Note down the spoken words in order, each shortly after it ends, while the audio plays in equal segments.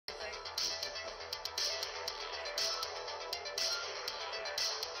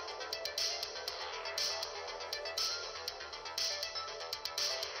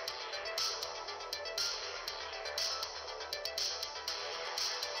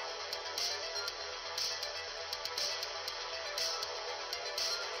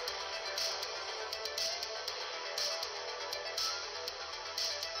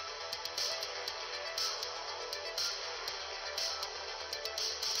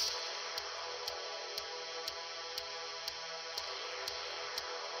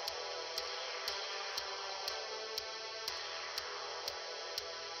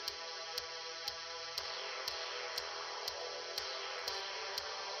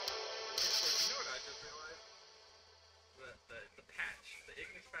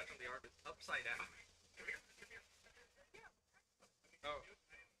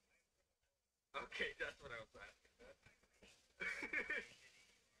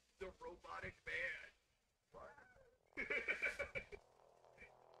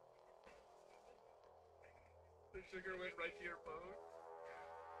trigger went right to your phone.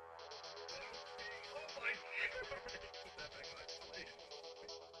 Oh my god! Put that back on. I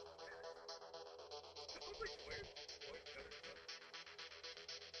was like, where? What coming from?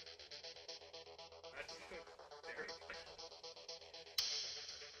 That's so terrifying.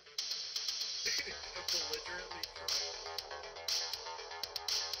 A belligerently drunk.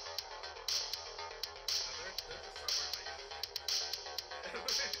 There's a somewhere in my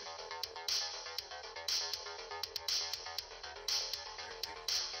head.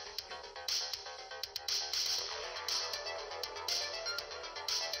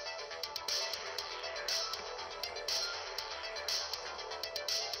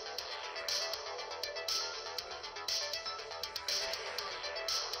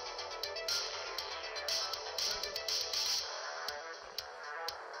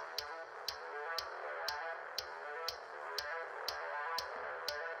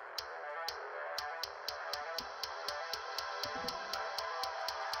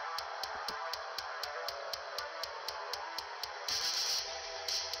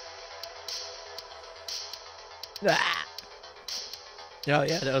 Ah! Yeah,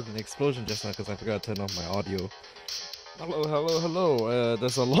 that was an explosion just now because I forgot to turn off my audio. Hello.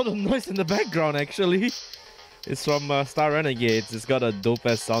 There's a lot of noise in the background actually. It's from Star Renegades. It's got a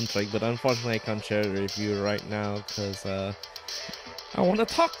dope-ass soundtrack, but unfortunately I can't share the review right now because I want to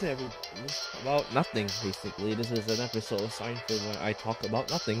talk to everybody about nothing, basically. This is an episode of Seinfeld where I talk about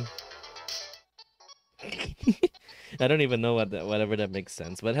nothing. I don't even know whatever that makes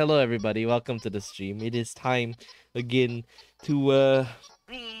sense. But hello everybody, welcome to the stream. It is time again to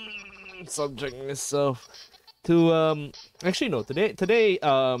subject myself to actually no, today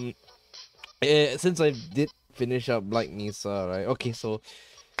since I did finish up Black Mesa, right? Okay, so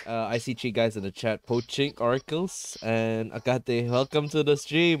I see three guys in the chat, Poaching Oracles and Akate. Welcome to the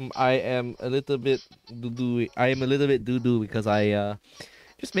stream. I am a little bit doo-doo because I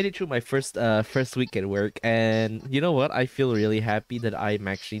just made it through my first week at work, and you know what? I feel really happy that I'm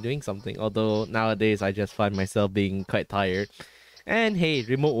actually doing something. Although nowadays I just find myself being quite tired. And hey,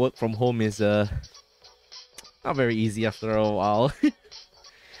 remote work from home is not very easy after a while.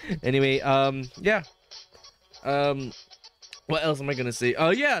 Anyway, yeah. What else am I gonna say?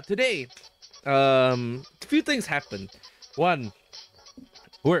 Oh yeah, today, a few things happened. One,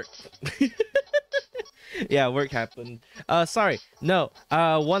 work. Yeah, work happened. Sorry, no.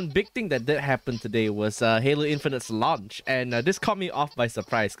 One big thing that did happen today was Halo Infinite's launch, and this caught me off by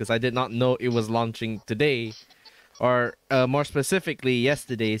surprise because I did not know it was launching today, or more specifically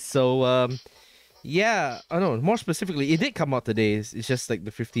yesterday. So yeah, oh no, more specifically, it did come out today. It's just like the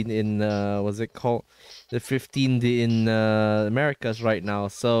 15th in what's it called? The 15th in Americas right now.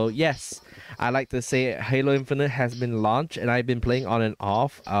 So yes, I like to say Halo Infinite has been launched, and I've been playing on and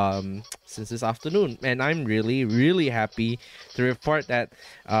off since this afternoon, and I'm really happy to report that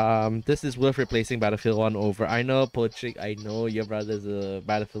this is worth replacing Battlefield 1 over. I know, Pochik, I know your brother's a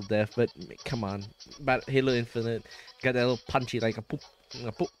Battlefield dev, but come on, Halo Infinite got that little punchy like a poop,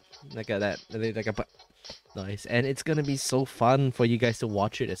 like that, like a nice, and it's gonna be so fun for you guys to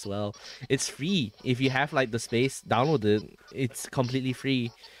watch it as well. It's free if you have like the space. Download it. It's completely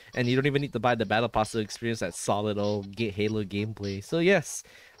free, and you don't even need to buy the battle pass to experience that solid old Halo gameplay. So yes,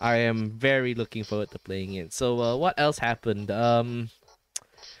 I am very looking forward to playing it. So what else happened?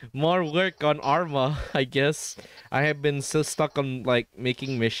 More work on Arma, I guess. I have been so stuck on like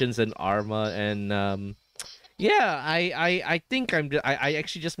making missions in Arma, and yeah, I think I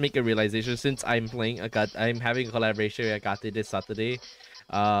actually just make a realization since I'm having a collaboration with Agate this Saturday.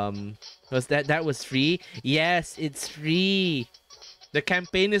 Was that was free? Yes, it's free. The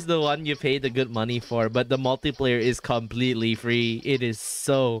campaign is the one you pay the good money for, but the multiplayer is completely free. It is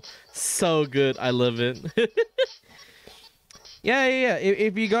so good. I love it. Yeah.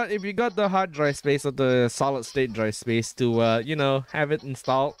 If you got the hard drive space or the solid state drive space to you know, have it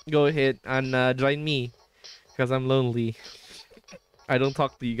installed, go ahead and join me. Because I'm lonely. I don't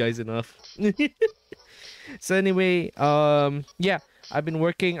talk to you guys enough. So anyway, yeah, I've been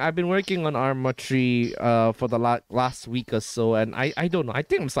working on Arma 3 for the last week or so, and I don't know. I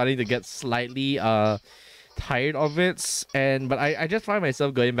think I'm starting to get slightly tired of it, but I just find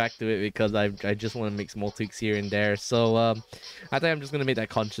myself going back to it because I just want to make small tweaks here and there. So I think I'm just gonna make that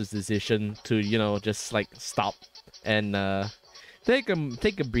conscious decision to, you know, just like stop and take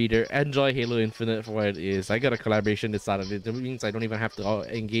a breather, enjoy Halo Infinite for what it is. I got a collaboration this Saturday. That means I don't even have to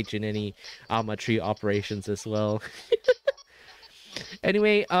engage in any Arma 3 operations as well.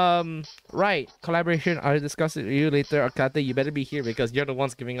 Anyway, right, collaboration. I'll discuss it with you later. Akate, you better be here because you're the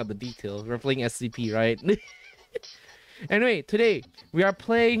ones giving out the details. We're playing SCP, right? Anyway, today we are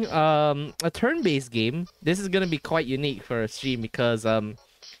playing a turn-based game. This is gonna be quite unique for a stream because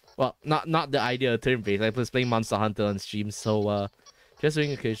well, not the idea of turn-based. I was playing Monster Hunter on stream, so just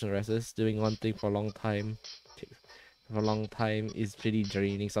doing occasional rests, doing one thing for a long time. For a long time is pretty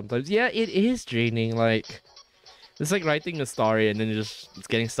draining sometimes. Yeah, it is draining. Like, it's like writing a story and then just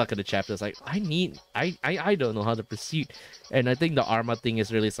getting stuck in the chapter. It's like I don't know how to proceed, and I think the Arma thing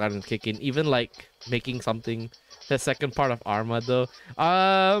is really starting to kick in. Even like making something, the second part of Arma though.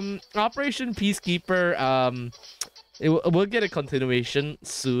 Operation Peacekeeper. We'll get a continuation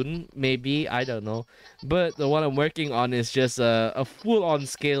soon, maybe, I don't know. But the one I'm working on is just a full-on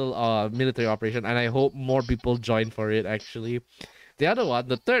scale military operation, and I hope more people join for it, actually. The other one,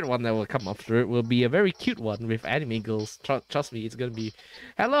 the third one that will come after it, will be a very cute one with anime girls. Trust me, it's gonna be...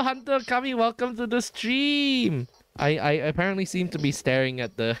 Hello, Hunter Kami, welcome to the stream! I apparently seem to be staring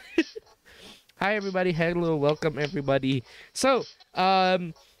at the... Hi, everybody. Hello, welcome, everybody. So,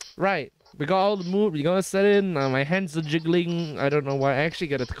 right. We got all the moves. We gotta set in. My hands are jiggling. I don't know why. I actually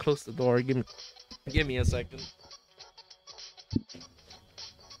gotta close the door. Give me a second.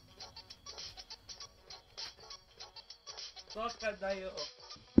 As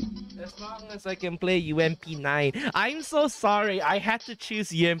long as I can play UMP 9. I'm so sorry. I had to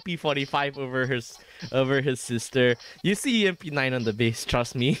choose UMP 45 over his sister. You see UMP 9 on the base.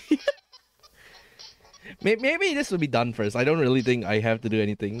 Trust me. Maybe this will be done first. I don't really think I have to do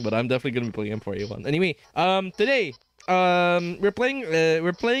anything, but I'm definitely gonna be playing M4A1. Anyway, today, we're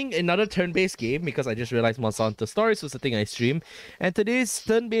playing another turn-based game because I just realized Monster Hunter Stories was the thing I stream, and today's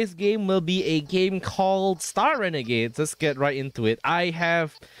turn-based game will be a game called Star Renegades. Let's get right into it. I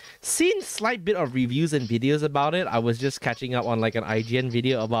have seen slight bit of reviews and videos about it. I was just catching up on like an IGN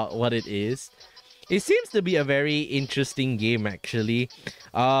video about what it is. It seems to be a very interesting game, actually.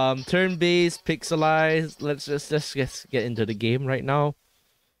 Turn-based, pixelized. Let's just get into the game right now.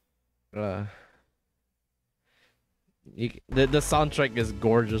 The soundtrack is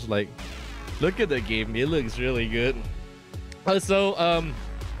gorgeous. Like, look at the game. It looks really good. Also,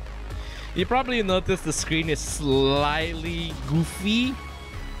 you probably noticed the screen is slightly goofy.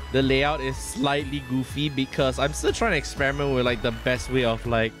 The layout is slightly goofy because I'm still trying to experiment with like the best way of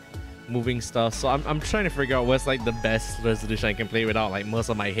like moving stuff, so I'm trying to figure out what's like the best resolution I can play without like most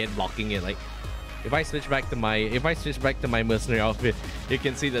of my head blocking it. Like if I switch back to my mercenary outfit, you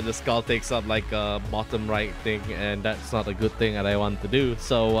can see that the skull takes up like a bottom right thing, and that's not a good thing that I want to do.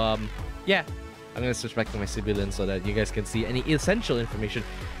 So yeah, I'm gonna switch back to my civilian so that you guys can see any essential information,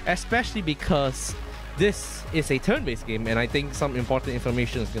 especially because this is a turn-based game and I think some important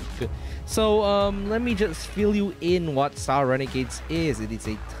information is good. So let me just fill you in what Star Renegades is. It is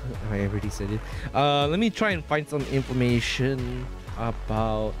I already said it. Let me try and find some information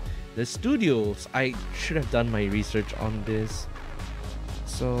about the studios. I should have done my research on this.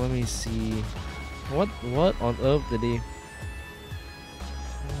 So let me see. What on earth did they?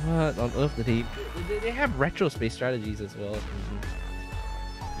 What on earth did they have retro space strategies as well?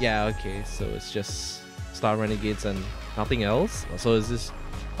 Yeah, okay, so it's just Star Renegades and nothing else. So is this...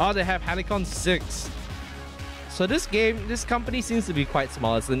 Oh, they have Helicon 6. So this company seems to be quite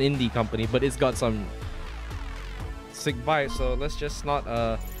small. It's an indie company, but it's got some sick vibes. So let's just not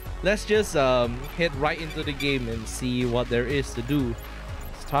head right into the game and see what there is to do.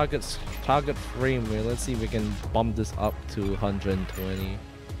 It's target frame rate. Let's see if we can bump this up to 120.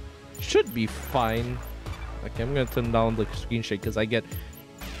 Should be fine. Okay, I'm gonna turn down the screen shake because I get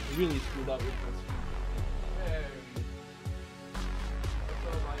really screwed up with my screen.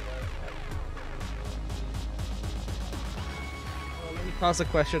 Let me toss a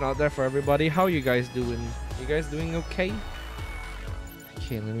question out there for everybody. How are you guys doing? You guys doing okay?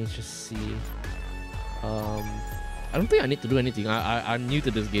 Okay, let me just see. I don't think I need to do anything. I'm new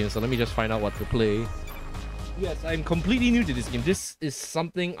to this game, so let me just find out what to play. Yes, I'm completely new to this game. This is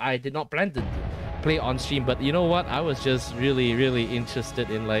something I did not plan to play on stream, but you know what? I was just really interested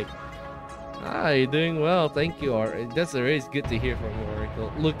in like, you're doing well, thank you. Or that's always good to hear from you,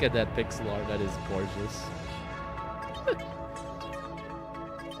 Oracle. Look at that pixel art, that is gorgeous.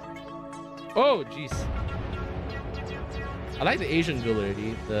 Oh, jeez. I like the Asian girl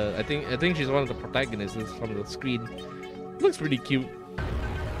already. I think she's one of the protagonists from the screen. Looks pretty cute.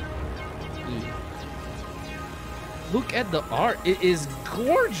 Look at the art. It is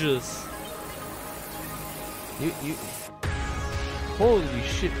gorgeous. You holy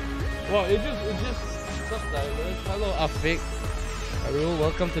shit. Wow, it just so diverse. Hello, Afik. Arul,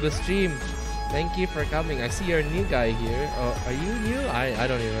 welcome to the stream. Thank you for coming. I see you're a new guy here. Oh, are you new? I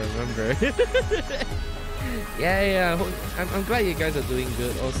don't even remember. Yeah. I'm glad you guys are doing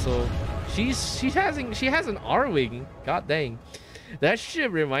good. Also, she has an R wing. God dang. That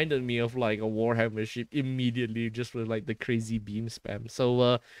ship reminded me of like a Warhammer ship immediately, just with like the crazy beam spam.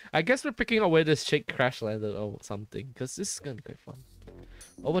 So I guess we're picking up where this chick crash landed or something, because this is gonna be quite fun.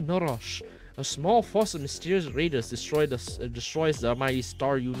 Over Norosh, a small force of mysterious raiders destroys the mighty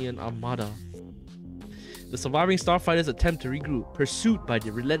Star Union Armada. The surviving starfighters attempt to regroup, pursued by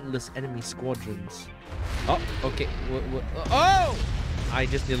the relentless enemy squadrons. Oh, okay. Oh! I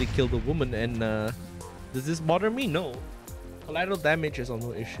just nearly killed a woman, and does this bother me? No. Collateral damage is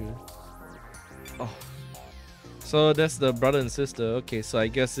no issue. Oh. So that's the brother and sister. Okay, so I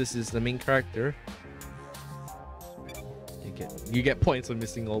guess this is the main character. You get points for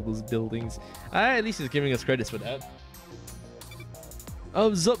missing all those buildings. At least he's giving us credits for that.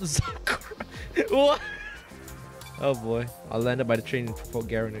 Oh, Zup. What? Oh boy, I'll land it by the train before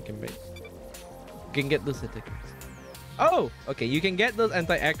Garen can make. You can get those attackers. Oh, okay, you can get those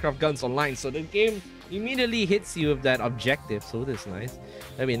anti-aircraft guns online, so the game immediately hits you with that objective, so that's nice.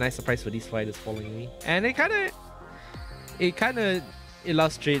 That'd be a nice surprise for these fighters following me. And it kind of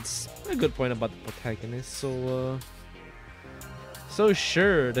illustrates a good point about the protagonist. So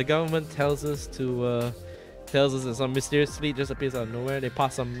sure, the government tells us that some mysterious fleet just appears out of nowhere. They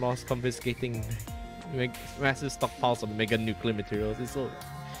pass some laws confiscating massive stockpiles of mega nuclear materials. It's so,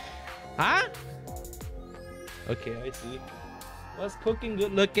 huh? Okay, I see. What's cooking?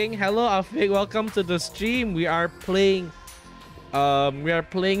 Good looking. Hello, Afik. Welcome to the stream. We are playing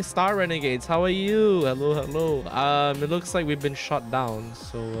Star Renegades. How are you? Hello. It looks like we've been shot down.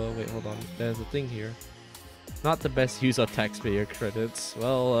 So wait, hold on. There's a thing here. Not the best use of taxpayer credits.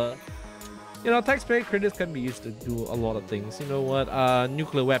 Well, you know, taxpayer credits can be used to do a lot of things. You know what?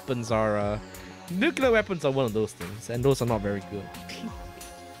 Nuclear weapons are one of those things, and those are not very good.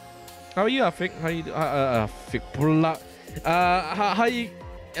 How are you, Afik? How you Afik pula?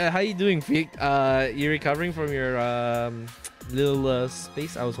 How you doing, Fik? You recovering from your little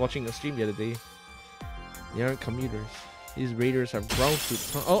space? I was watching a stream the other day. They aren't commuters. These raiders have ground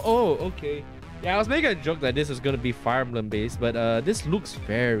suits. Oh, okay. Yeah, I was making a joke that this is gonna be Fire Emblem based, but this looks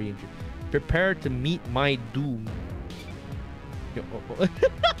very interesting. Prepare to meet my doom.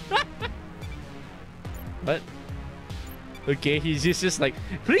 What? Okay, he's just like,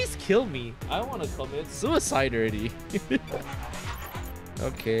 please kill me. I want to commit suicide already.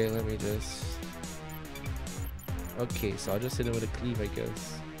 Okay, let me just. Okay, so I'll just hit him with a cleave, I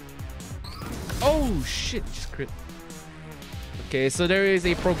guess. Oh shit! Just crit. Okay, so there is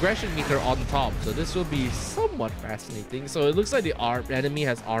a progression meter on top, so this will be somewhat fascinating. So it looks like the enemy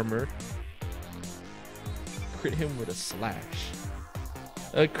has armor. Crit him with a slash.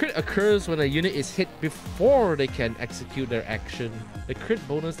 A crit occurs when a unit is hit before they can execute their action. The crit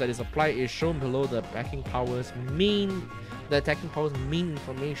bonus that is applied is shown below the attacking powers main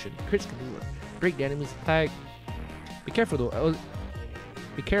information. Crits can break the enemy's attack. Be careful though.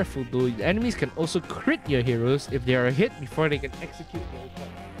 The enemies can also crit your heroes if they are hit before they can execute their attack.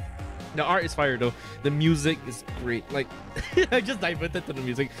 The art is fire though. The music is great. Like, I just diverted to the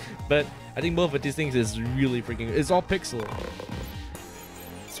music, but I think both of these things is really freaking good. It's all pixel.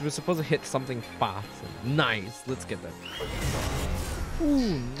 So we're supposed to hit something fast. Nice. Let's get that.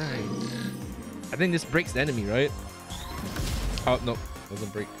 Ooh, nice. I think this breaks the enemy, right? Oh, no.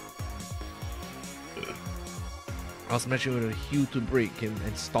 Doesn't break. I'll smash him with a hue to break him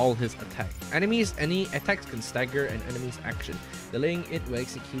and stall his attack. Any attacks can stagger an enemy's action. Delaying it will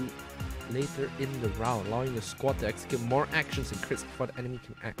execute later in the round, allowing the squad to execute more actions and crits before the enemy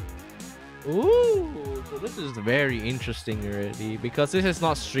can act. Ooh, so this is very interesting already, because this is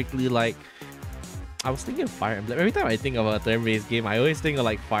not strictly like, I was thinking of Fire Emblem. Every time I think of a turn-based game, I always think of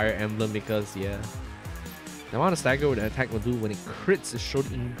like Fire Emblem, because yeah, the amount of stagger what an attack will do when it crits is shown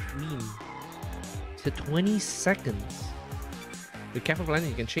in green. To 20 seconds. With careful planning,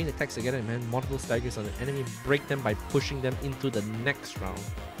 you can chain attacks together and man multiple staggers on an enemy, break them by pushing them into the next round.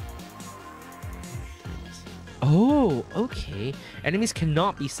 Oh, okay. Enemies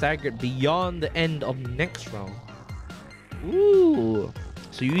cannot be staggered beyond the end of next round. Ooh.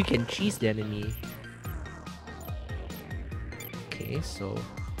 So you can cheese the enemy. Okay, so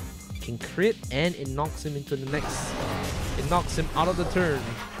you can crit and it knocks him into the next. It knocks him out of the turn.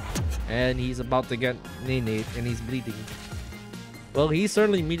 And he's about to get nay-nayed and he's bleeding. Well, he's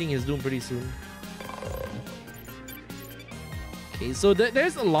certainly meeting his doom pretty soon. Okay, so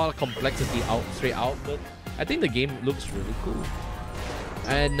there's a lot of complexity straight out, but I think the game looks really cool.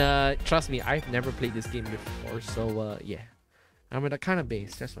 And trust me, I've never played this game before, so yeah. I'm at a kind of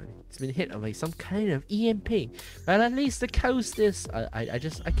base, that's why it's been hit by some kind of EMP. But at least the coast is... I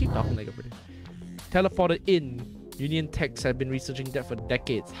keep talking like a British. Teleported in. Union techs have been researching that for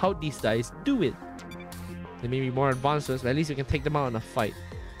decades. How'd these guys do it? They may be more advanced, but at least you can take them out in a fight.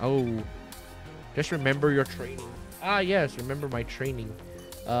 Oh. Just remember your training. Ah, yes, remember my training.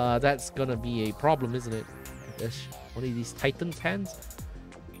 That's gonna be a problem, isn't it? There's one of these Titans' hands.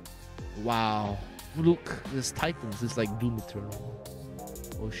 Wow. Look, this Titans is like Doom Eternal.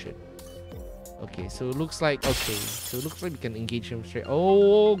 Oh shit. Okay, so it looks like we can engage him straight.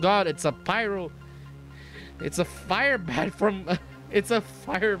 Oh god, it's a pyro. It's a fire bat from it's a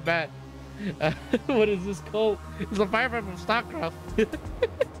fire bat. What is this called? It's a fire bat from StarCraft.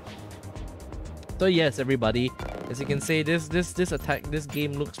 So yes, everybody, as you can say, this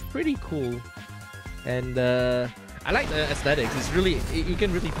game looks pretty cool, and I like the aesthetics. It's really, you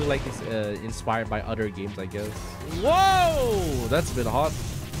can really feel like it's inspired by other games, I guess. Whoa, that's a bit hot.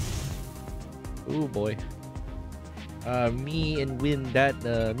 Oh boy. Me and Win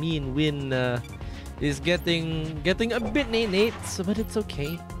is getting a bit nate, so but it's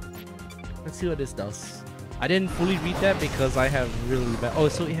okay. Let's see what this does. I didn't fully read that because I have really bad. Oh,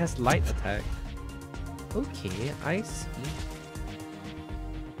 so it has light attack. Okay, I see.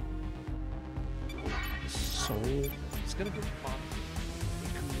 So it's gonna go fast.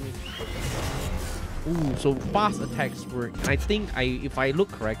 Ooh, so fast attacks work. And I think if I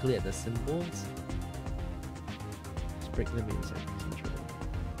look correctly at the symbols. Let's break them inside.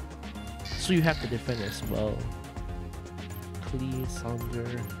 So you have to defend as well. Clee, Sounder.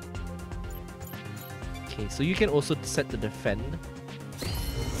 Okay, so you can also set the defend.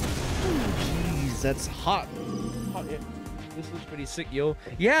 Jeez, that's hot. Hot, yeah. This looks pretty sick, yo.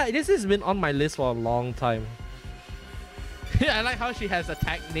 Yeah, this has been on my list for a long time. Yeah, I like how she has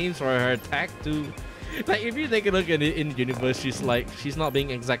attack names for her attack too. Like, if you take a look at it in universe, she's not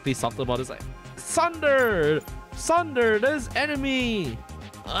being exactly subtle about it. It's like, Sunder! Sunder, there's enemy!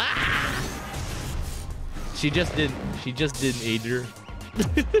 Ah! She just didn't aid her.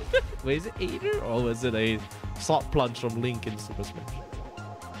 Wait, is it aider? Or was it a sword plunge from Link in Super Smash?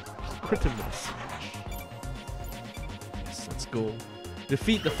 Critical smash. Yes, let's go.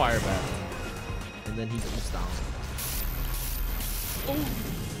 Defeat the fire bat. And then he goes down. Oh!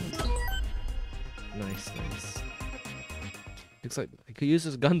 Nice, nice. Looks like I could use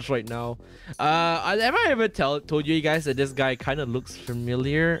his guns right now. Have I ever told you guys that this guy kind of looks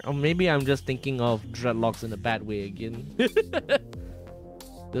familiar? Or maybe I'm just thinking of dreadlocks in a bad way again.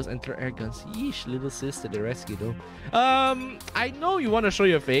 Those enter air guns. Yeesh, little sis to the rescue though. I know you want to show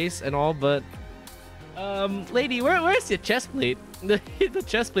your face and all, but lady, where's your chest plate? The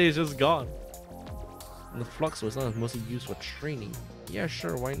chest plate is just gone. And the flux was not mostly used for training. Yeah,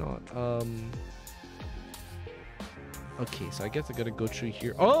 sure, why not? Okay, so I guess I gotta go through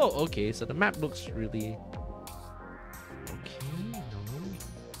here. Oh, okay, so the map looks really... Okay, no.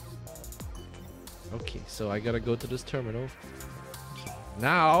 Okay, so I gotta go to this terminal. Okay.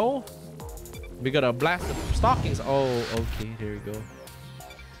 Now, we gotta blast the stockings. Oh, okay, there we go.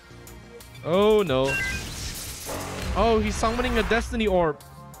 Oh, no. Oh, he's summoning a destiny orb.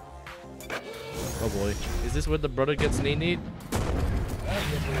 Oh boy, is this where the brother gets nade?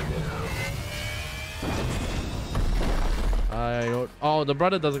 Oh, the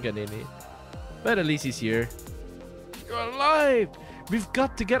brother doesn't get any. But at least he's here. You're alive! We've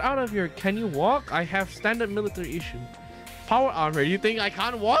got to get out of here. Can you walk? I have standard military issue. Power armor. You think I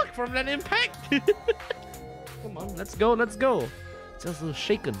can't walk from that impact? Come on, let's go, let's go. Just a little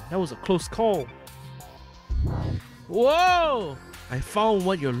shaken. That was a close call. Whoa! I found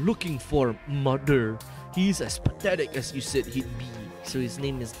what you're looking for, mother. He's as pathetic as you said he'd be. So his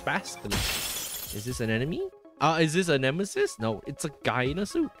name is Basculus. Is this an enemy? Is this a nemesis? No, it's a guy in a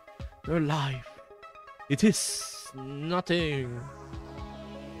suit. You're alive. It is nothing.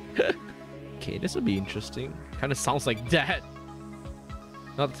 Okay, this would be interesting. Kind of sounds like that.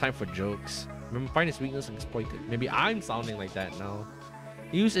 Not the time for jokes. Remember, find his weakness and exploit it. Maybe I'm sounding like that now.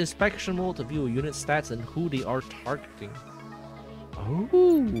 Use inspection mode to view unit stats and who they are targeting.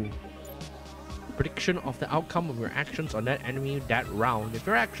 Oh. Prediction of the outcome of your actions on that enemy that round. If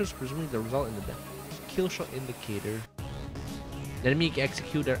your actions presumably the result in the death. Kill shot indicator. The enemy can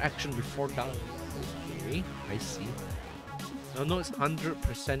execute their action before down. Okay, I see. No, it's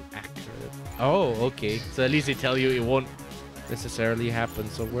 100% accurate. Oh, okay. So at least they tell you it won't necessarily happen.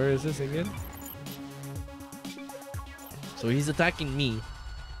 So where is this again? So he's attacking me.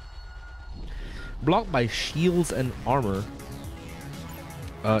 Blocked by shields and armor.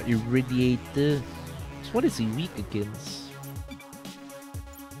 Irradiated. So what is he weak against?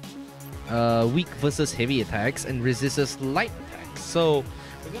 Weak versus heavy attacks and resists light attacks. So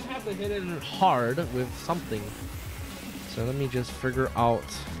we're gonna have to hit it hard with something. So let me just figure out.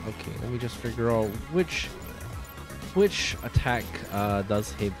 Okay, let me just figure out which attack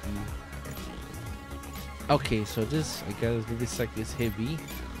does heavy. Okay, so this, I guess Vivisect is heavy.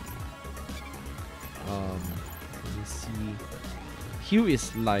 Let me see. Hue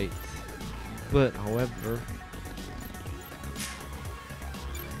is light, but however.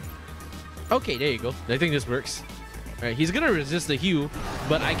 Okay, there you go. I think this works. Alright, he's gonna resist the Hue,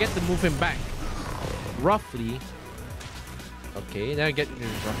 but I get to move him back. Roughly. Okay, now I get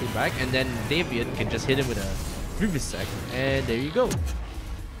roughly back, and then Davian can just hit him with a Vivisect, and there you go.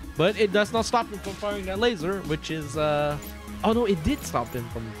 But it does not stop him from firing that laser, which is oh no, it did stop him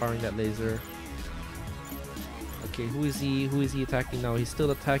from firing that laser. Okay, who is he attacking now? He's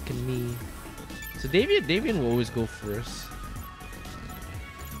still attacking me. So Davian will always go first.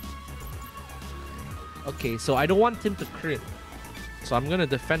 Okay, so I don't want him to crit. So I'm gonna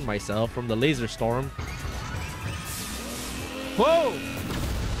defend myself from the laser storm. Whoa!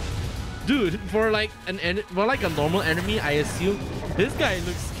 Dude, for like a normal enemy, I assume this guy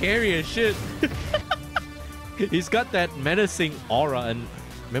looks scary as shit. He's got that menacing aura, and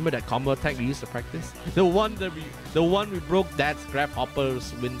remember that combo attack we used to practice? The one we broke Dad's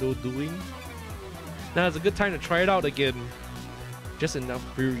Grabhopper's window doing. Now it's a good time to try it out again. Just enough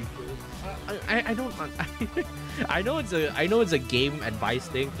fury. I don't. I know it's a game advice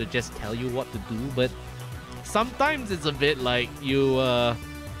thing to just tell you what to do, but sometimes it's a bit like you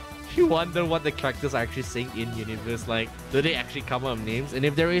wonder what the characters are actually saying in universe. Like, do they actually come up with names? And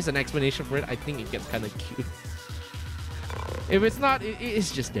if there is an explanation for it, I think it gets kind of cute. If it's not,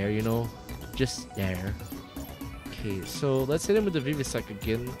 it's just there, you know, just there. Okay, so let's hit him with the Vivisect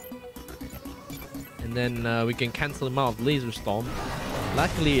again, and then we can cancel him out with Laser Storm.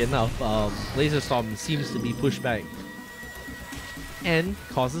 Luckily enough, Laser Storm seems to be pushed back and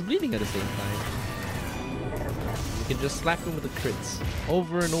causes bleeding at the same time. You can just slap him with the crits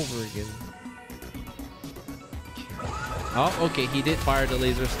over and over again. Oh, okay, he did fire the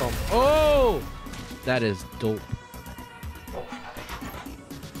Laser Storm. Oh, that is dope.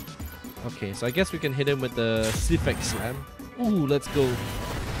 Okay, so I guess we can hit him with the Sifex Slam. Ooh, let's go.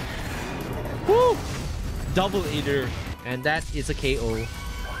 Woo! Double Eater. And that is a KO.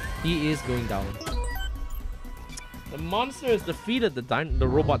 He is going down. The monster has defeated the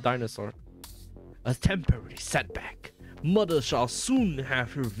robot dinosaur. A temporary setback. Mother shall soon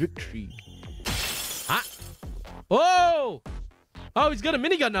have her victory. Ah! Oh! Oh, he's got a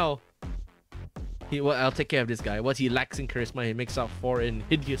minigun now. Well, I'll take care of this guy. What he lacks in charisma, he makes up for in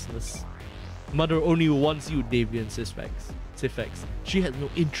hideousness. Mother only wants you, Davian Sifex. She has no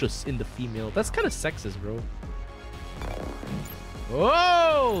interest in the female. That's kind of sexist, bro.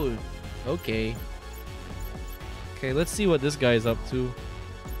 Whoa! Okay. Okay, let's see what this guy is up to.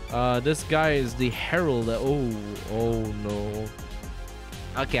 This guy is the Herald. Oh no.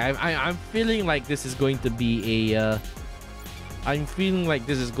 Okay, I'm feeling like this is going to be a I'm feeling like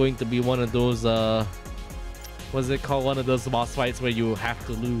this is going to be one of those what's it called? One of those boss fights where you have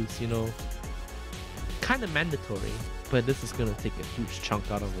to lose, you know. Kind of mandatory, but this is gonna take a huge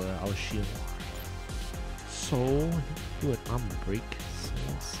chunk out of our shield. So do an armor break. So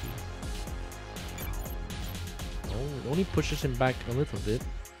let's see. Oh, it only pushes him back a little bit.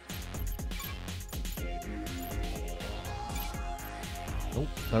 Nope,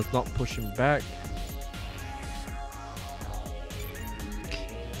 does not push him back.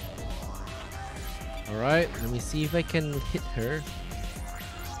 Alright, let me see if I can hit her.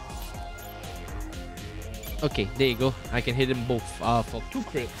 Okay, there you go. I can hit him both for 2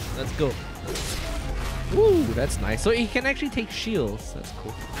 crits. Let's go. Woo, that's nice. So he can actually take shields. That's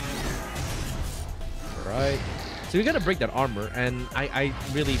cool. Alright. So we gotta break that armor, and I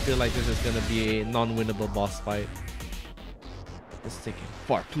really feel like this is gonna be a non-winnable boss fight. It's taking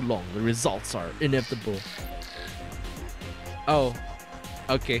far too long. The results are inevitable. Oh.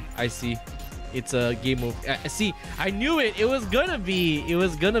 Okay, I see. It's a game over. See, I knew it. It was gonna be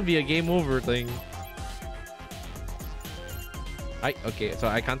a game over thing. Okay, so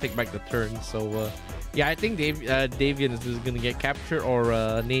I can't take back the turn. So yeah, I think Davian is gonna get captured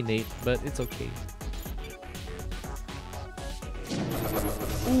or Nate, but it's okay.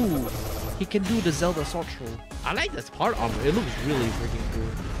 Ooh, he can do the Zelda sword throw. I like this part armor. It looks really freaking cool.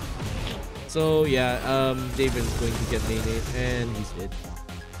 So yeah, Davian's going to get Nate, and he's dead.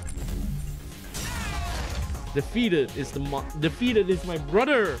 Defeated is my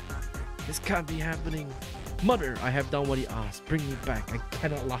brother. This can't be happening. Mother, I have done what he asked. Bring me back. I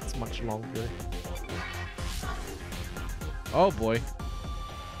cannot last much longer. Oh boy.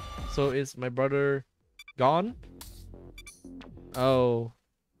 So is my brother gone? Oh.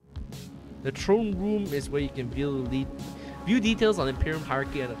 The throne room is where you can view the lead. View details on Imperium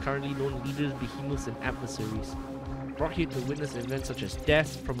hierarchy and the currently known leaders, behemoths, and adversaries. Brought here to witness events such as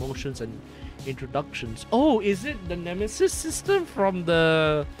deaths, promotions, and introductions. Oh, is it the Nemesis system from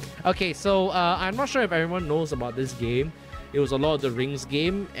the... Okay, so I'm not sure if everyone knows about this game. It was a Lord of the Rings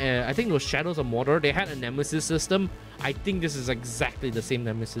game. I think it was Shadows of Mordor. They had a Nemesis system. I think this is exactly the same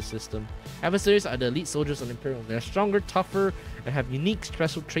Nemesis system. Adversaries are the elite soldiers on Imperium. They're stronger, tougher, and have unique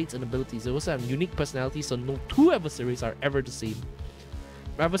stressful traits and abilities. They also have unique personalities, so no two adversaries are ever the same.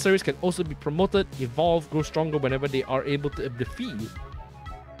 Adversaries can also be promoted, evolve, grow stronger whenever they are able to defeat you.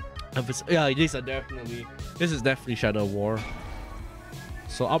 Yeah, this is definitely Shadow War.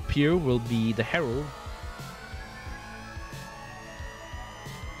 So up here will be the Herald.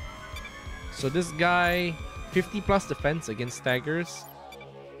 So this guy, 50 plus defense against staggers.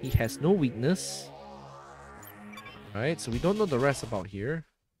 He has no weakness. Alright, so we don't know the rest about here.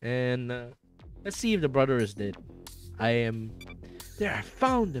 And let's see if the brother is dead. There, I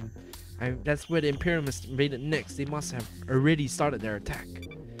found him. That's where the Imperium is invaded next. They must have already started their attack.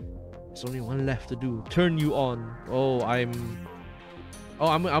 There's only one left to do. Turn you on. Oh, I'm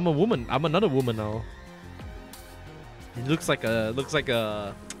a woman. I'm another woman now. It looks like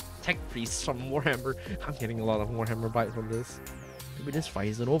a tech priest from Warhammer. I'm getting a lot of Warhammer vibes from this. Maybe this fight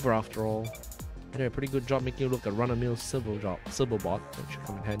isn't over after all. They did a pretty good job making you look a run-of-the-mill civil bot. That should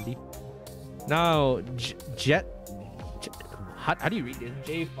come in handy. Now, how do you read this?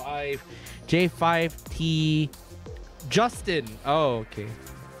 J5T Justin. Oh, okay.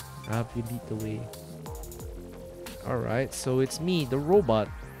 I'll have you lead the way. Alright, so it's me, the robot.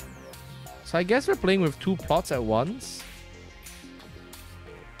 So I guess we're playing with two plots at once.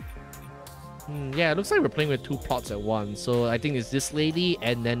 Yeah, it looks like we're playing with two plots at once. So I think it's this lady,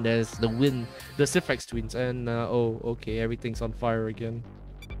 and then there's the Syphax twins. And oh, okay, everything's on fire again.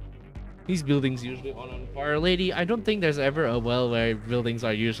 These buildings usually on fire. Lady, I don't think there's ever a well where buildings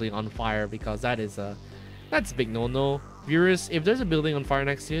are usually on fire, because that's a big no-no. Viewers, if there's a building on fire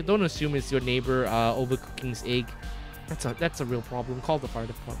next to you, don't assume it's your neighbor overcooking his egg. That's a real problem. Call the fire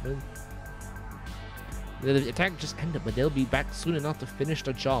department. The attack just ended, but they'll be back soon enough to finish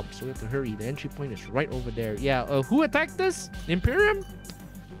the job, so we have to hurry. The entry point is right over there. Yeah, who attacked this? Imperium?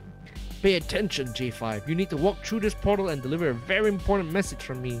 Pay attention, J5. You need to walk through this portal and deliver a very important message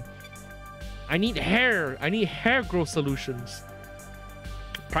from me. I need hair growth solutions.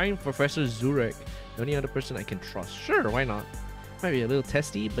 Prime Professor Zurek, the only other person I can trust. Sure, why not? Might be a little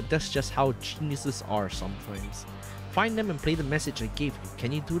testy, but that's just how geniuses are sometimes. Find them and play the message I gave you.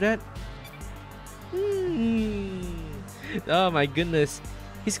 Can you do that? Oh my goodness.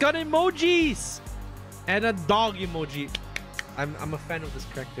 He's got emojis! And a dog emoji. I'm a fan of this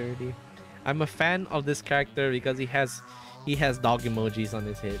character already. I'm a fan of this character because he has dog emojis on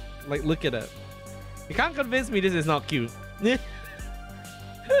his head. Like, look at it. You can't convince me this is not cute. Yeah,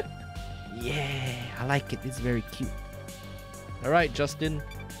 I like it. It's very cute. Alright, Justin.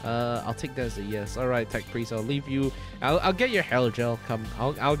 I'll take that as a yes. Alright, Tech Priest, I'll leave you. I'll get your hair gel. Come,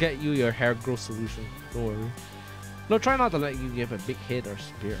 I'll get you your hair growth solution. Don't worry. No, try not to let you give a big hit or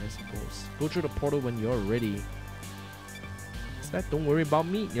spear, I suppose. Go through the portal when you're ready. Is that don't worry about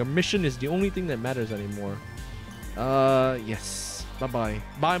me? Your mission is the only thing that matters anymore. Yes. Bye-bye.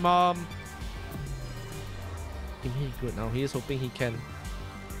 Bye, Mom. He made it good now. He is hoping he can.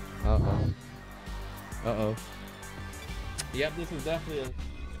 Uh-oh. Yep, this is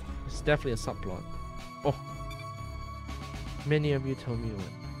definitely a subplot. Oh. Many of you told me what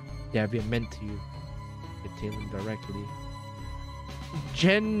they have been meant to you. Pertaining directly.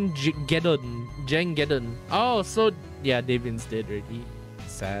 Jen Geddon. Oh, so yeah, Davin's dead already.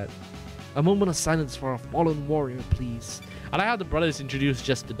 Sad. A moment of silence for a fallen warrior, please. I like how the brother is introduced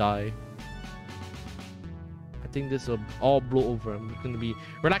just to die. I think this will all blow over. I'm gonna be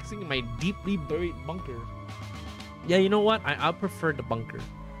relaxing in my deeply buried bunker. Yeah, you know what? I prefer the bunker.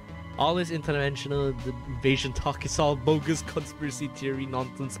 All this interdimensional invasion talk is all bogus conspiracy theory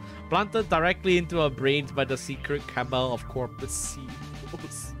nonsense planted directly into our brains by the secret cabal of corpus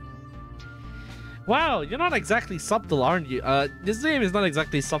CEOs. Wow, you're not exactly subtle, aren't you? This game is not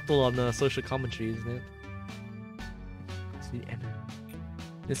exactly subtle on social commentary, isn't it?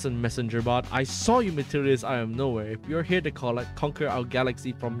 Listen, messenger bot, I saw you materialize out of nowhere. If you're here to conquer our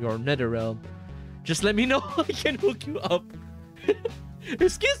galaxy from your nether realm, just let me know. I can hook you up.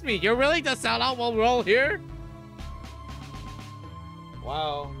 Excuse me, you're willing to sell out while we're all here?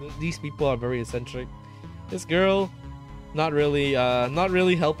 Wow, these people are very eccentric. This girl, not really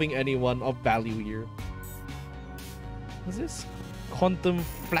helping anyone of value here. What's this? Quantum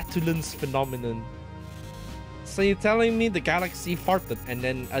flatulence phenomenon. So you're telling me the galaxy farted and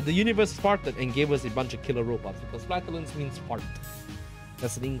then the universe farted and gave us a bunch of killer robots because flatulence means fart.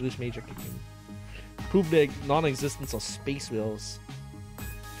 That's an English major kicking. Prove the non-existence of space whales.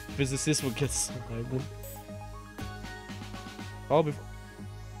 Physicists will get survived. Oh, before.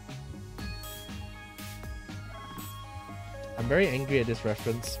 I'm very angry at this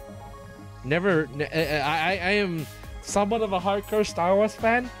reference. I am somewhat of a hardcore Star Wars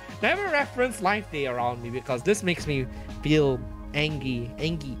fan. Never reference Life Day around me because this makes me feel angry.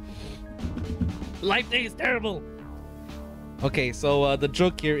 Life Day is terrible. Okay, so the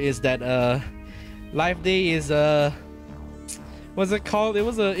joke here is that Life Day is what's it called? It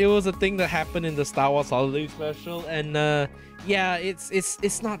was a thing that happened in the Star Wars Holiday Special, and yeah,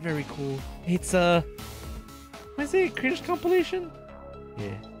 it's not very cool. It's what's it? Cringe compilation?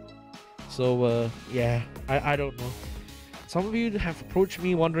 Yeah. So yeah, I don't know. Some of you have approached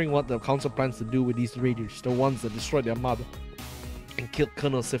me wondering what the council plans to do with these raiders, the ones that destroyed their mother and killed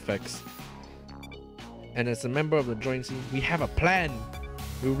Colonel Sifex. And as a member of the joint team, we have a plan.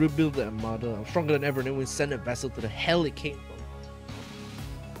 We'll rebuild the Armada stronger than ever, and then we'll send a vessel to the hell it came from.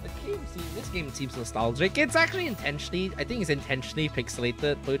 This game seems nostalgic. It's actually intentionally, I think it's intentionally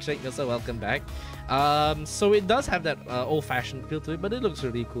pixelated. Pochek, you're so welcome back. So it does have that old-fashioned feel to it, but it looks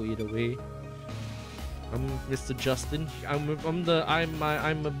really cool either way. I'm Mr. Justin. I'm a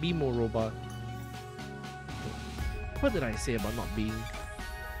BMO robot. What did I say about not being?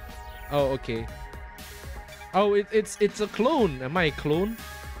 Oh, okay. Oh, it's a clone. Am I a clone?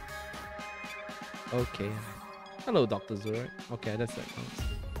 Okay. Hello, Dr. Zurek. Okay, that counts.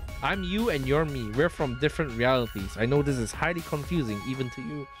 I'm you and you're me. We're from different realities. I know this is highly confusing, even to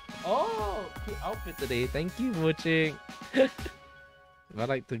you. Oh, cute outfit today. Thank you for watching. I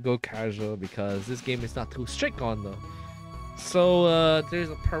like to go casual because this game is not too strict on though. So there's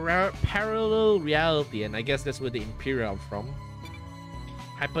a parallel reality, and I guess that's where the Imperial are from.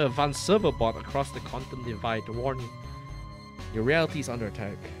 Hyper advanced server bot across the quantum divide to warn you. Your reality is under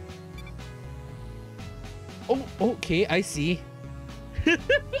attack. Oh, okay, I see.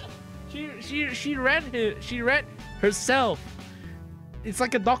 she read herself. It's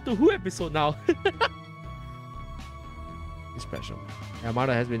like a Doctor Who episode now. It's special. The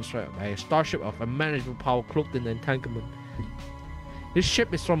Armada has been struck by a starship of unmanageable power cloaked in the entanglement. This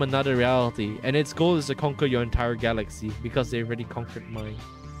ship is from another reality, and its goal is to conquer your entire galaxy because they already conquered mine.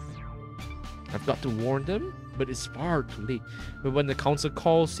 I've got to warn them, but it's far too late. But when the council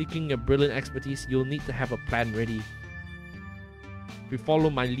calls seeking your brilliant expertise, you'll need to have a plan ready. If you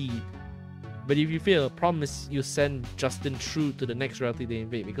follow my lead. But if you fail, promise you'll send Justin through to the next reality they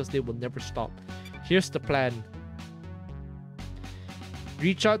invade because they will never stop. Here's the plan.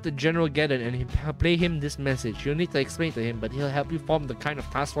 Reach out to General Geddon and play him this message. You'll need to explain to him, but he'll help you form the kind of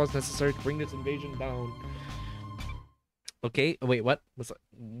task force necessary to bring this invasion down. Okay, wait, what?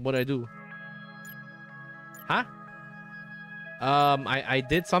 What did I do? Huh? I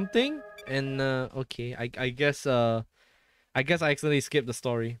did something, and okay, I guess I accidentally skipped the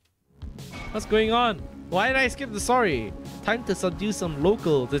story. What's going on? Why did I skip the story? Time to subdue some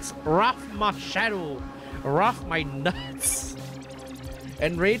locals. It's rough my shadow, rough my nuts.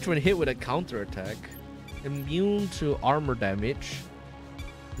 Enraged when hit with a counterattack. Immune to armor damage.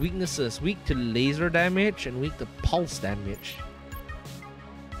 Weaknesses: weak to laser damage and weak to pulse damage.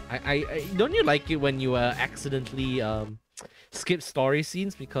 I don't you like it when you accidentally skip story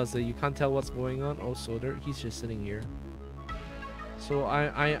scenes because you can't tell what's going on? Oh, so there, he's just sitting here. So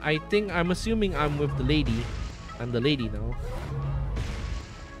I think I'm assuming I'm with the lady. I'm the lady now.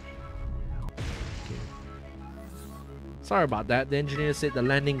 Sorry about that. The engineer said the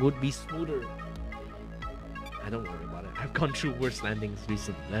landing would be smoother. I don't worry about it. I've gone through worse landings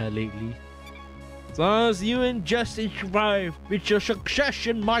lately. As long as you and Justin survive, it's your success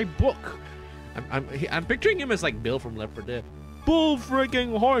in my book. I'm picturing him as like Bill from Left 4 Dead. Bull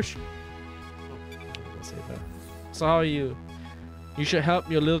frigging horse. I'll say that. So how are you? You should help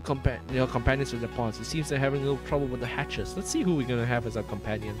your little companions with the pods. It seems they're having a little trouble with the hatches. Let's see who we're gonna have as our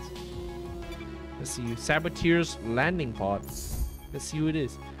companions. Let's see. Saboteur's landing pod. Let's see who it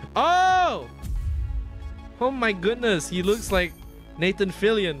is. Oh! Oh my goodness. He looks like Nathan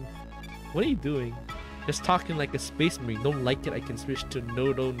Fillion. What are you doing? Just talking like a space marine. Don't like it, I can switch to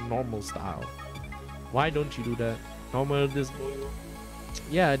normal style. Why don't you do that? Normal this.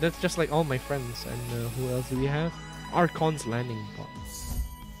 Yeah, that's just like all my friends. And who else do we have? Archon's landing pod.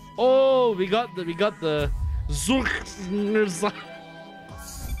 Oh, we got the Zurk.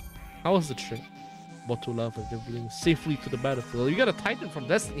 How was the trip? Botula for delivering safely to the battlefield. You got a Titan from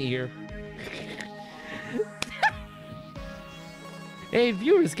Destiny here. Hey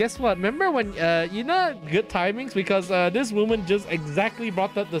viewers, guess what? Remember when you know good timings because this woman just exactly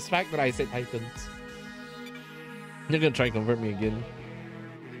brought up the fact that I said Titans. They're gonna try and convert me again.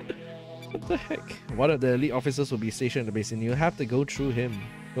 What the heck? One of the elite officers will be stationed at the base and you'll have to go through him.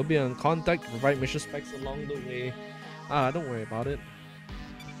 We'll be on contact to provide mission specs along the way. Don't worry about it.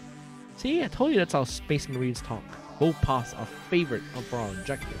 See, I told you that's how Space Marines talk. Go past our favorite for our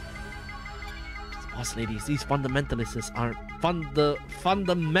objective. Boss ladies, these fundamentalists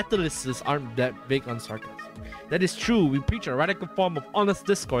aren't that big on sarcasm. That is true. We preach a radical form of honest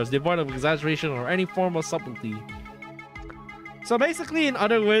discourse, devoid of exaggeration or any form of subtlety. So basically, in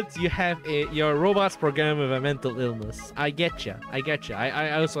other words, you have your robots programmed with a mental illness. I get ya.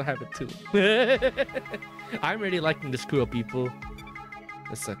 I also have it too. I'm really liking to screw up people.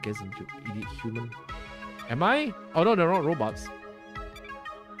 That sarcasm, you idiot human. Am I? Oh no, they're not robots.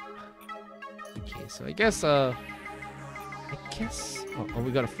 Okay, so I guess oh,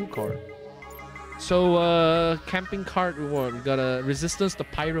 we got a food cart. So camping cart reward. We got a resistance to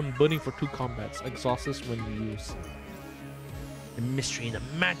pyrum burning for 2 combats. Exhausts us when we use. The mystery and the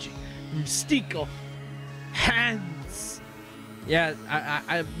magic, mystique of hands. Yeah,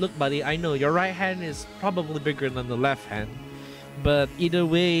 I look, buddy. I know your right hand is probably bigger than the left hand, but either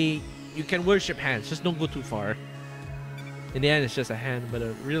way, you can worship hands. Just don't go too far. In the end, it's just a hand, but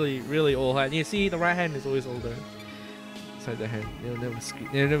a really, really old hand. You see, the right hand is always older. Inside the hand, they'll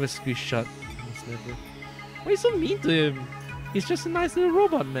never squeeze shut. Never. Why are you so mean to him? He's just a nice little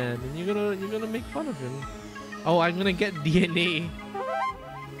robot man, and you're gonna make fun of him. Oh, I'm gonna get DNA.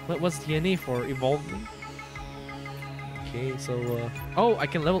 What's DNA for? Evolving. Okay, so oh, I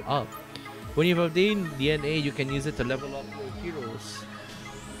can level up. When you've obtained DNA, you can use it to level up your heroes.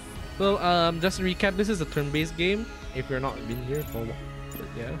 Well, just to recap, this is a turn-based game. If you're not been here for a while, but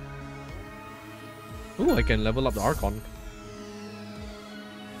yeah. Ooh, I can level up the Archon.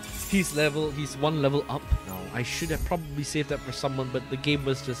 He's 1 level up now. I should have probably saved that for someone, but the game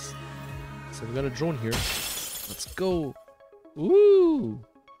was just. So we got a drone here. Let's go. Ooh.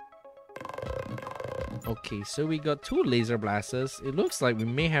 Okay, so we got 2 laser blasters. It looks like we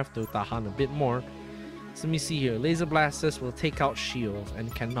may have to tahan a bit more. So let me see here. Laser blasters will take out shields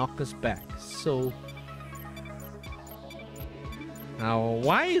and can knock us back. So now,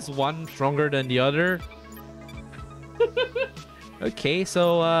 why is one stronger than the other? Okay,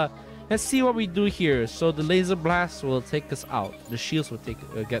 so let's see what we do here. So the laser blast will take us out. The shields will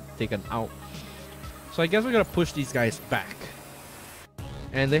get taken out. So I guess we're gonna push these guys back.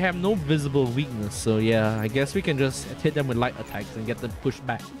 And they have no visible weakness, so yeah, I guess we can just hit them with light attacks and get them pushed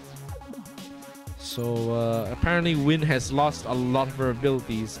back. So apparently Win has lost a lot of her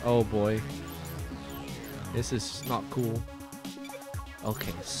abilities. Oh boy. This is not cool.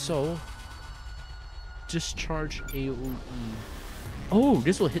 Okay, so discharge AoE. Oh,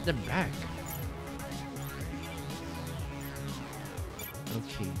 this will hit them back.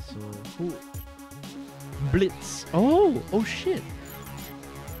 Okay, so who? Blitz. Oh shit.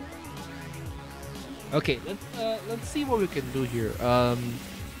 Okay, let's see what we can do here.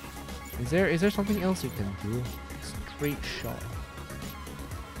 Is there something else you can do? Straight shot.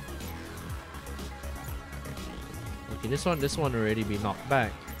 Okay, this one already be knocked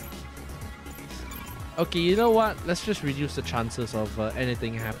back. Okay, you know what? Let's just reduce the chances of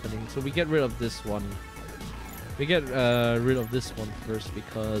anything happening. So we get rid of this one. We get rid of this one first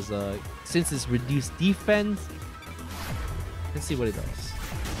because since it's reduced defense, let's see what it does.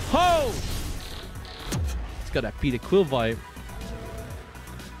 Ho! It's got that Peter Quill vibe.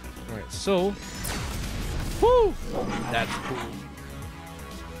 Alright, so whoo! That's cool.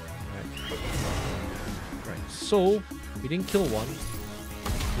 Alright, so we didn't kill one.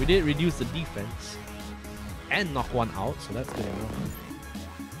 We did reduce the defense and knock one out, so that's good enough.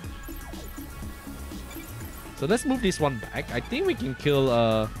 So let's move this one back. I think we can kill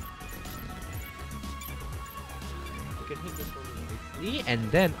we can hit this one nicely,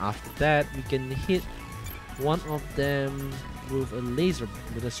 and then after that we can hit one of them with a laser,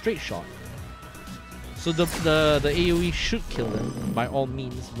 with a straight shot. So the AoE should kill them by all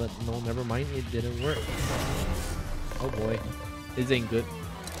means, but no, never mind, it didn't work. Oh boy, this ain't good.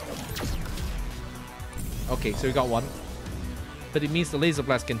 Okay, so we got one, but it means the laser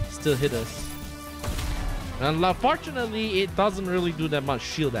blast can still hit us. And unfortunately, it doesn't really do that much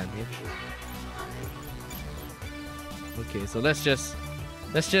shield damage. Okay, so let's just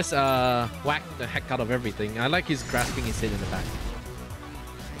whack the heck out of everything. I like his grasping his head in the back.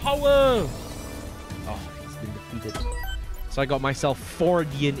 Power! Oh, he's been defeated. So I got myself 4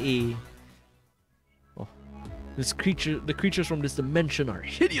 DNA. Oh, the creatures from this dimension are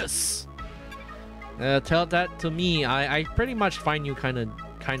hideous. Tell that to me. I pretty much find you kind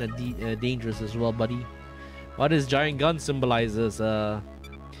of dangerous as well, buddy. What this giant gun symbolizes?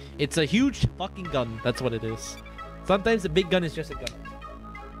 It's a huge fucking gun. That's what it is. Sometimes a big gun is just a gun.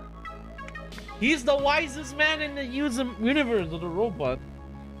 He's the wisest man in the universe of the robot.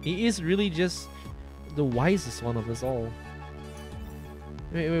 He is really just the wisest one of us all.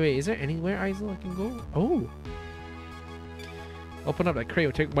 Wait. Is there anywhere I can go? Oh. Open up that crate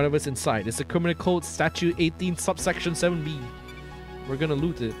or take whatever's inside. It's a criminal code statute 18 subsection 7B. We're gonna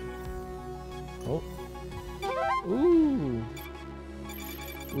loot it. Oh. Ooh.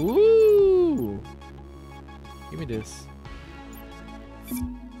 Ooh. Give me this.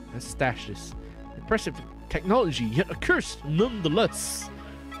 Let's stash this. Impressive technology, yet a curse nonetheless.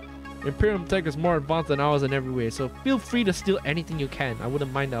 Imperium tech is more advanced than ours in every way, so feel free to steal anything you can. I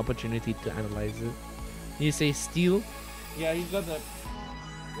wouldn't mind the opportunity to analyze it. You say steal? Yeah, he's got the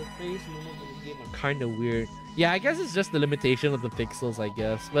face movement in the game are kind of weird. Yeah, I guess it's just the limitation of the pixels, I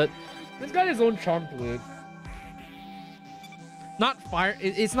guess. But it's got its own charm to it. Not fire.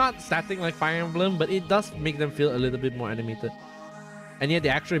 It's not static like Fire Emblem, but it does make them feel a little bit more animated. And yet the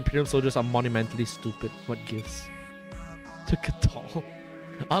actual Imperium soldiers are monumentally stupid. What gives? Took a toll.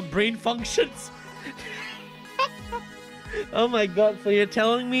 Our brain functions. Oh my god! So you're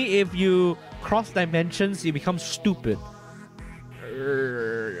telling me if you cross dimensions, you become stupid?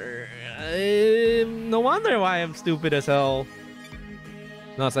 No wonder why I'm stupid as hell.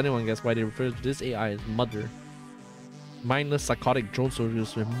 No, so anyone guess why they refer to this AI as Mother? Mindless, psychotic drone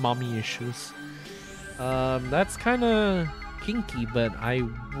soldiers with mommy issues. That's kind of kinky, but I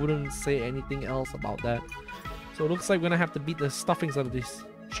wouldn't say anything else about that. So it looks like we're gonna have to beat the stuffings out of this.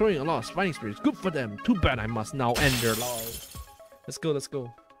 Showing a lot of fighting spirits. Good for them. Too bad I must now end their lives. Let's go, let's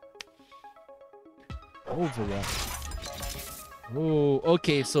go. Overwatch. Oh,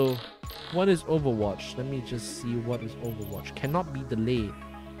 okay, so what is Overwatch? Let me just see what is Overwatch. Cannot be delayed.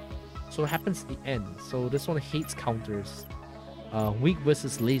 So it happens at the end. So this one hates counters. Weak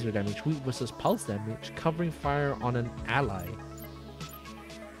versus laser damage. Weak versus pulse damage. Covering fire on an ally.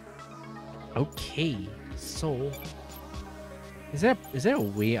 Okay, so is there a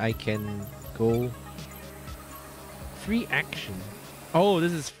way I can go free action? Oh,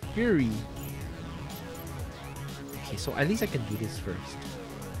 this is Fury. Okay, so at least I can do this first.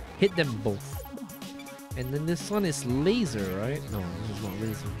 Hit them both. And then this one is laser, right? No, this is not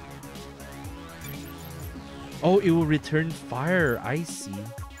laser. Oh, it will return fire. I see.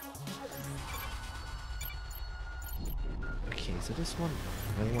 Okay, so this one,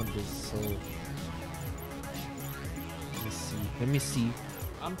 I want this, so let me see.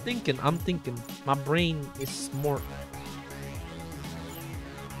 I'm thinking. My brain is smart.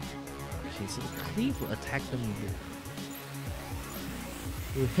 Okay, so the cleave will attack them both.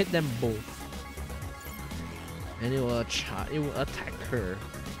 It will hit them both. And it will attack her.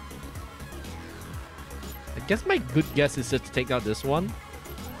 I guess my good guess is just to take out this one.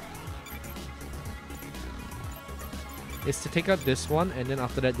 Is to take out this one and then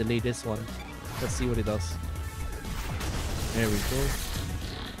after that delay this one. Let's see what it does. There we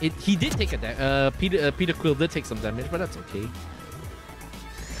go. He did take a Peter Quill did take some damage, but that's okay.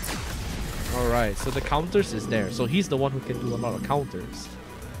 Alright, so the counters is there. So he's the one who can do a lot of counters.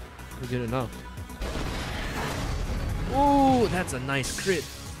 Good enough. Oh, that's a nice crit.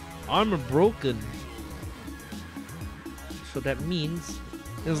 Armor broken. So that means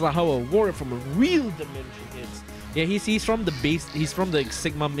it's like how a warrior from a real dimension hits. Yeah, he's from the base. He's from the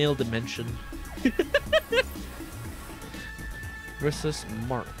Sigma male dimension. Versus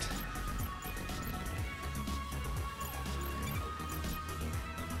marked.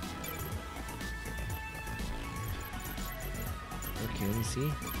 Okay, let me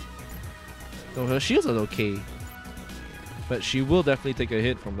see. No, her shields are okay, but she will definitely take a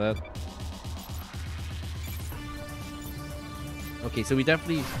hit from that. Okay, so we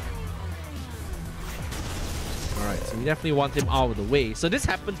definitely... Alright, so we definitely want him out of the way. So this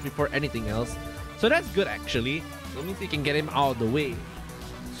happens before anything else. So that's good, actually. That means we can get him out of the way.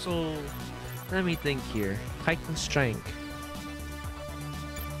 So, let me think here. Titan Strength.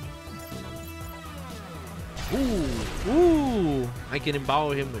 Ooh! I can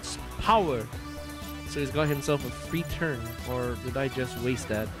empower him with power. So he's got himself a free turn. Or did I just waste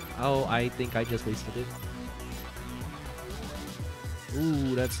that? Oh, I think I just wasted it.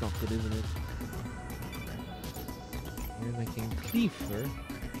 Ooh, that's not good, isn't it? And I can cleave her.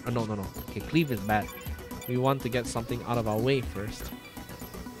 Oh, no. Okay, cleave is bad. We want to get something out of our way first.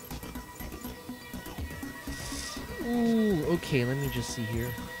 Ooh, okay, let me just see here.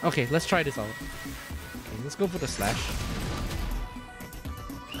 Okay, let's try this out. Okay, let's go for the slash.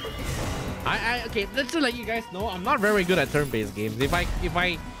 Okay, let's just let you guys know I'm not very good at turn-based games. If I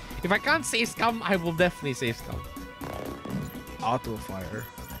can't say scum, I will definitely say scum. Auto fire.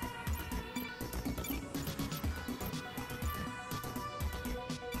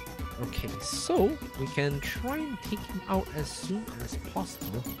 Okay, so we can try and take him out as soon as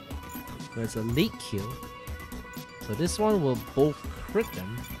possible. There's a late kill. So this one will both crit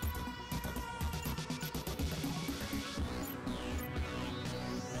them.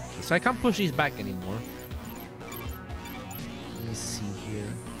 Okay, so I can't push these back anymore. Let me see here.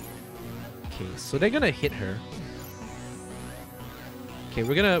 Okay, so they're gonna hit her. Okay,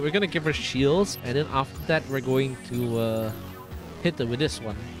 we're gonna give her shields, and then after that we're going to hit her with this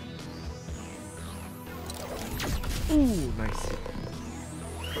one. Ooh, nice.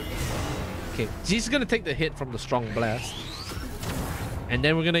 Okay, she's gonna take the hit from the strong blast, and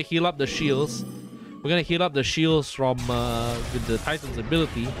then we're gonna heal up the shields. We're gonna heal up the shields from with the Titan's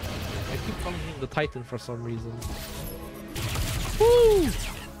ability. I keep calling him the Titan for some reason. Woo!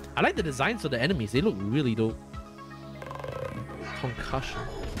 I like the designs of the enemies. They look really dope. Concussion.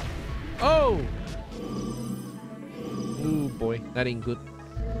 Oh! Ooh boy, that ain't good.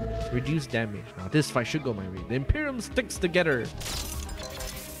 Reduce damage. Now this fight should go my way. The Imperium sticks together.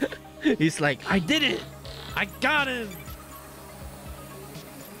 He's like, I did it! I got him!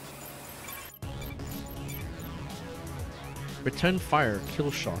 Return fire,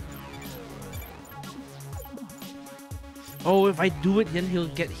 kill shot. Oh, if I do it, then he'll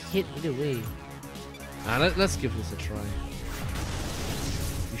get hit either way. Let's give this a try.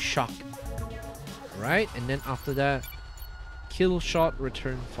 You shock him. Right, and then after that, kill shot,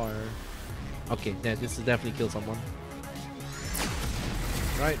 return fire. Okay, yeah, this will definitely kill someone.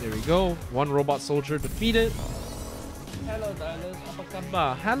 Right, there we go. One robot soldier defeated. Hello, Dylus. Apa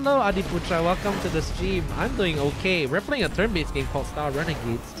khabar? Hello, Adiputra. Welcome to the stream. I'm doing okay. We're playing a turn-based game called Star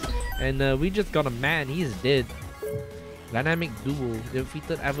Renegades, and we just got a man. He's dead. Dynamic duo.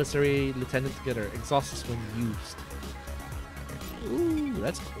 Defeated adversary lieutenant together. Exhausts when used. Ooh,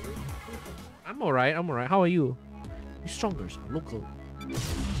 that's cool. I'm alright. I'm alright. How are you? You're stronger, so local.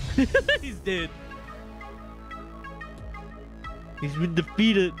 He's dead. He's been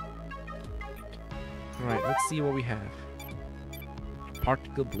defeated. Alright, let's see what we have.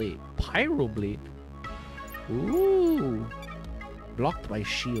 Particle blade. Pyro blade. Ooh. Blocked by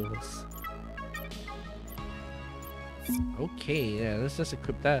shields. Okay, yeah, let's just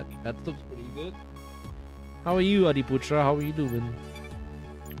equip that. That looks pretty good. How are you, Adiputra? How are you doing?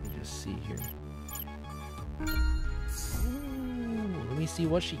 Let me just see here. Ooh, let me see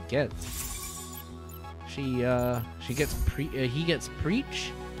what she gets. He gets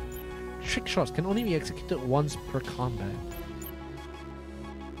preach. Trick shots can only be executed once per combat.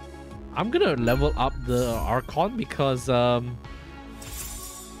 I'm gonna level up the Archon because I'm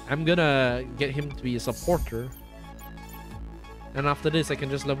gonna get him to be a supporter. And after this, I can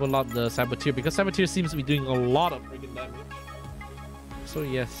just level up the Saboteur because Saboteur seems to be doing a lot of friggin' damage. So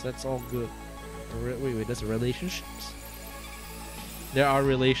yes, that's all good. Wait, there's relationships? There are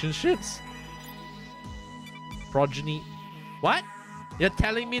relationships? Progeny. What? You're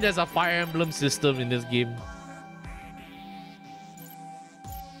telling me there's a Fire Emblem system in this game?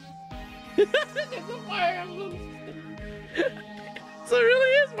 There's a Fire Emblem system. So it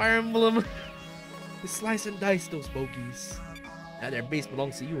really is Fire Emblem. You slice and dice those bogeys. Now their base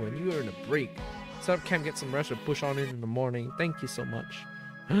belongs to you and you earn a break. Set up camp, get some rest, or push on in the morning. Thank you so much.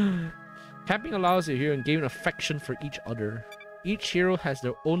 Camping allows you here and gain affection for each other. Each hero has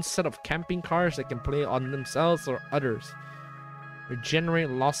their own set of camping cars that can play on themselves or others. Regenerate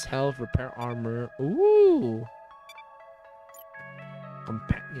lost health, repair armor. Ooh.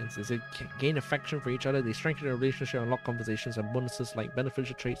 Companions. As they gain affection for each other, they strengthen their relationship, unlock conversations and bonuses like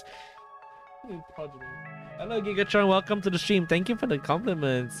beneficial traits. Hello, Gigatron. Welcome to the stream. Thank you for the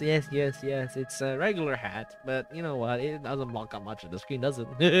compliments. Yes. It's a regular hat, but you know what? It doesn't block out much of the screen, does it?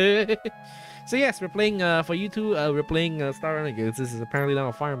 So yes, we're playing for you two. We're playing Star Renegades. This is apparently now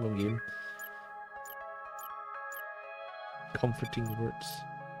a Fire Emblem game. Comforting words.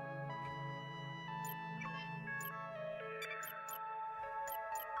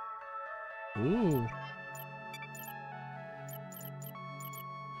 Ooh.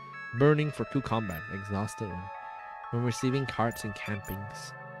 Burning for 2 combat. Exhausted one. When receiving cards and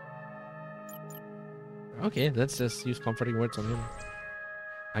campings. Okay, let's just use comforting words on him.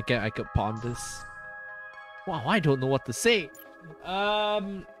 I could pawn this. Wow, I don't know what to say.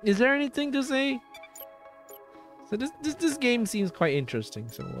 Is there anything to say? So this game seems quite interesting,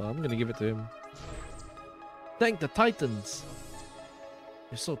 so I'm gonna give it to him. Thank the Titans.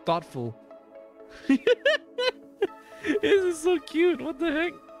 You're so thoughtful. This is so cute. What the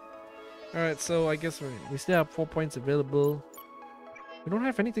heck? Alright, so I guess we still have 4 points available. We don't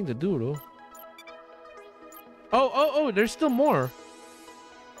have anything to do though. Oh, there's still more.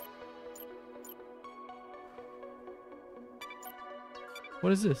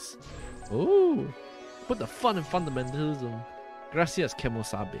 What is this? Oh, put the fun in fundamentalism. Gracias,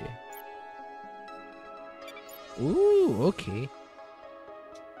 Kemosabe. Ooh, okay.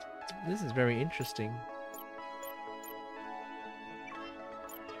 This is very interesting.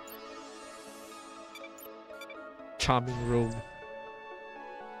 Charming robe.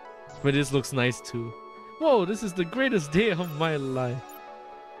 But this looks nice too. Whoa, this is the greatest day of my life.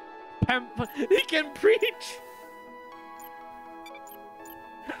 He can preach!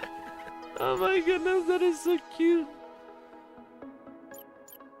 Oh my goodness, that is so cute.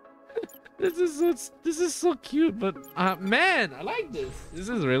 This is so cute, but man, I like this. This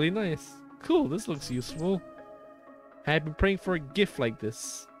is really nice. Cool, this looks useful. I've been praying for a gift like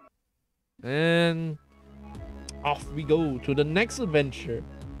this. And off we go to the next adventure.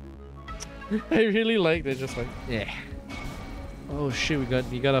 I really like that, just like, yeah. Oh shit,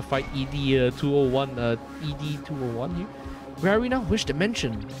 we gotta fight ED 201, ED 201 here. Where are we now? Which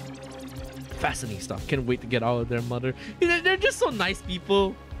dimension? Fascinating stuff. Can't wait to get out of there, mother. They're just so nice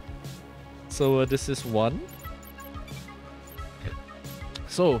people. So this is one.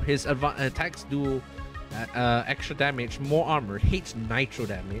 So his attacks do extra damage, more armor, hates nitro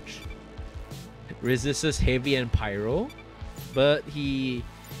damage, resists heavy and pyro, but he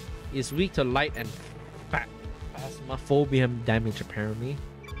is weak to light and phasmophobia damage apparently.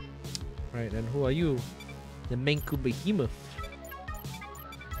 Right, and who are you? The Menku Behemoth.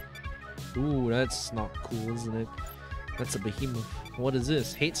 Ooh, that's not cool, isn't it? That's a behemoth. What is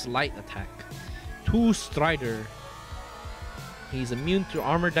this? Hates light attack. 2 Strider. He's immune to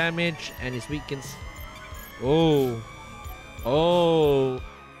armor damage and is weak against... Oh. Oh.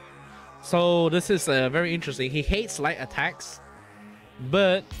 So this is very interesting. He hates light attacks,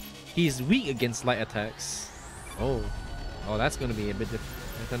 but he's weak against light attacks. Oh. Oh, that's going to be a bit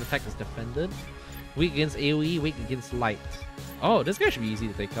different. An attack is defended. Weak against AoE, weak against light. Oh, this guy should be easy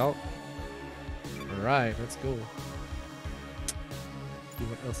to take out. Alright, let's go. See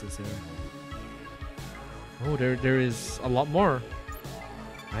what else is here. Oh, there is a lot more.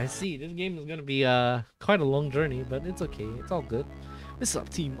 I see. This game is gonna be quite a long journey, but it's okay. It's all good. What's up,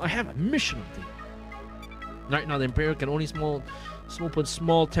 team? I have a mission update. Right now, the Imperial can only open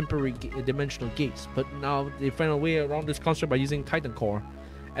small temporary dimensional gates, but now they find a way around this construct by using Titan core,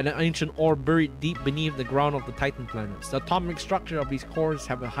 and an ancient ore buried deep beneath the ground of the Titan planets. The atomic structure of these cores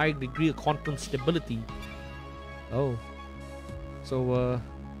have a high degree of quantum stability. Oh. So, and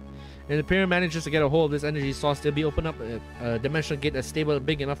the Imperial manages to get a hold of this energy source, they'll be open up a dimensional gate that's stable and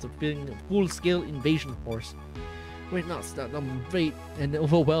big enough to build a full-scale invasion force. Wait, not start, invade and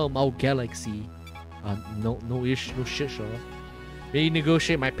overwhelm our galaxy. No issue, no shit, sure. May you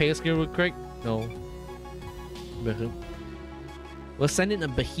negotiate my pay scale real quick? No. We'll send in a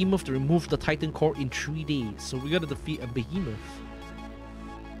behemoth to remove the Titan core in 3 days. So we gotta defeat a behemoth.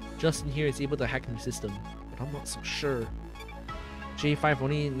 Justin here is able to hack the system, but I'm not so sure. J5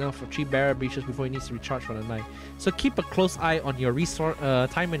 only enough for 3 barrier breaches before he needs to recharge for the night. So keep a close eye on your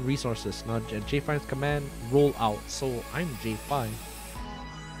time and resources. Now J5's command roll out. So I'm J5.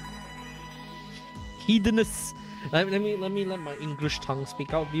 Hedonous. Let my English tongue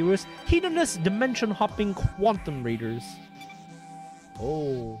speak out, viewers. Hedonous dimension hopping quantum raiders.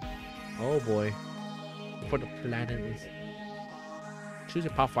 Oh boy. For the planet is. Choose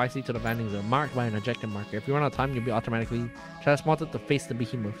your path wisely to the landing zone, marked by an objective marker. If you run out of time, you'll be automatically transported to face the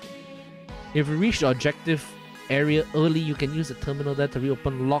behemoth. If you reach the objective area early, you can use the terminal there to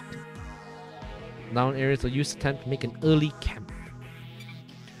reopen locked down areas or use the time to make an early camp.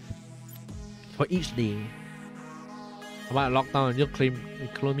 For each day. About lockdown, you'll claim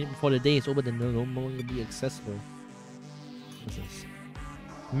it before the day is over, then they'll no longer be accessible. What's this?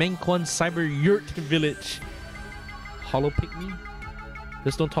 Menquan Cyber Yurt Village. Hollow Pygmy?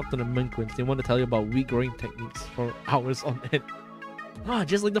 Just don't talk to the Menquans. They want to tell you about wheat growing techniques for hours on end.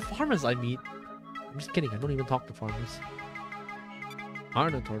 Just like the farmers I meet. I'm just kidding. I don't even talk to farmers. Are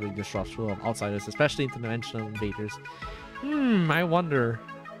notoriously distrustful of outsiders, especially interdimensional invaders. I wonder.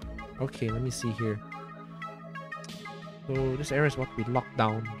 Okay, let me see here. So this area is about to be locked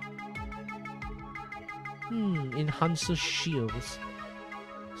down. Enhances shields.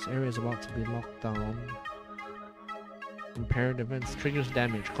 This area is about to be locked down. Impaired events, triggers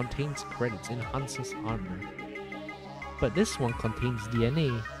damage, contains credits, enhances armor. But this one contains DNA.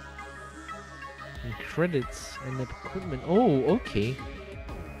 And credits and equipment. Oh, okay.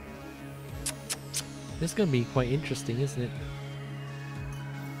 This is gonna be quite interesting, isn't it?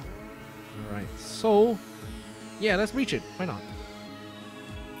 Alright, so yeah, let's breach it. Why not?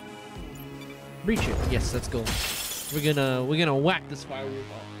 Breach it. Yes, let's go. We're gonna whack this firewall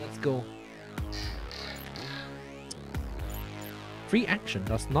up. Let's go. Free action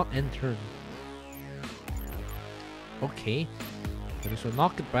does not end turn. Okay. So this will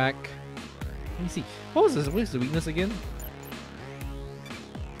knock it back. Let me see. What was this? What is the weakness again?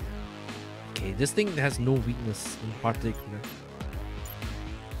 Okay, this thing has no weakness in particular.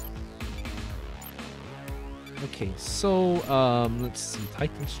 Okay, so let's see.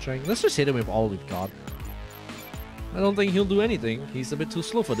 Titan Strength. Let's just hit him with all we've got. I don't think he'll do anything. He's a bit too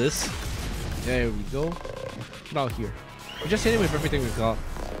slow for this. There we go. Get out here. We just hit him with everything we've got.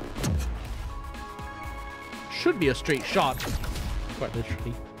 Should be a straight shot. Quite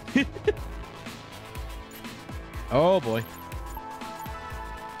literally. Oh boy.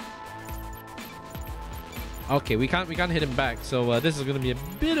 Okay, we can't hit him back, so this is gonna be a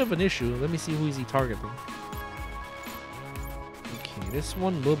bit of an issue. Let me see who is he targeting. Okay, this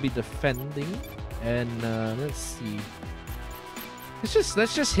one will be defending, and let's see.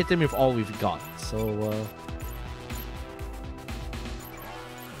 Let's just hit him with all we've got. So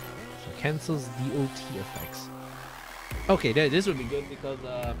cancels DOT effects. Okay, this would be good because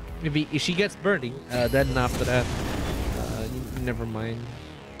if she gets burning, then after that, never mind.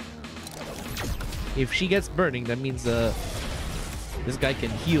 If she gets burning, that means this guy can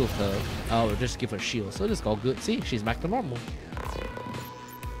heal her. Or just give her shield. So this is all good. See, she's back to normal.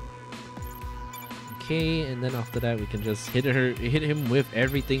 Okay, and then after that, we can just hit him with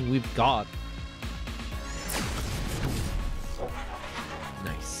everything we've got.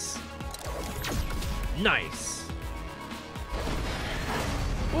 Nice. Nice.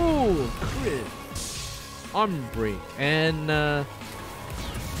 Oh, crit. Arm break. And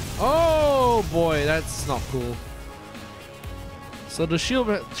oh boy, that's not cool. So the shield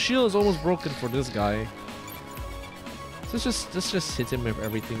is almost broken for this guy. So let's just hit him with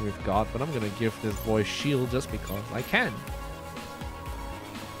everything we've got, but I'm gonna give this boy shield just because I can.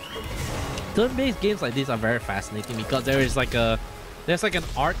 Turn-based games like these are very fascinating because there's like an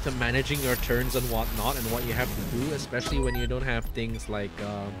art to managing your turns and whatnot, and what you have to do, especially when you don't have things like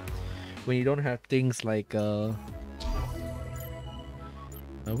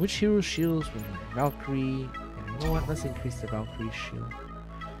which hero shields with Valkyrie? Yeah, you know what? Let's increase the Valkyrie shield.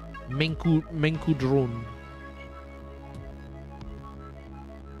 Menku drone.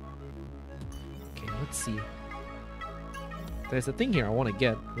 Okay, let's see. There's a thing here I want to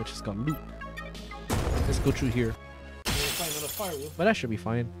get, which has got loot. Let's go through here. But that should be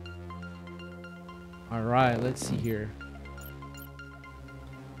fine. Alright, let's see here.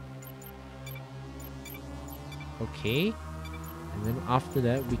 Okay. And then after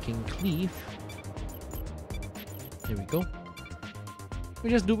that, we can cleave. There we go. We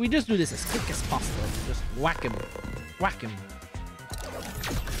just do this as quick as possible. Just whack him. Whack him.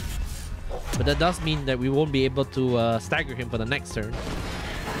 But that does mean that we won't be able to stagger him for the next turn.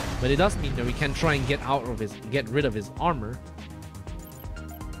 But it does mean that we can try and get rid of his armor.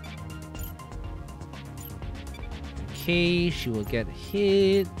 Okay, she will get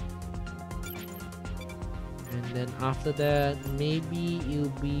hit. And then after that, maybe it'll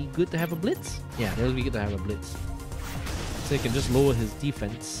be good to have a blitz. Yeah, it'll be good to have a blitz. So you can just lower his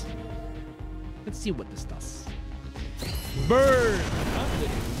defense. Let's see what this does. Burn! I'm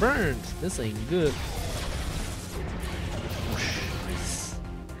getting burned. This ain't good. Nice.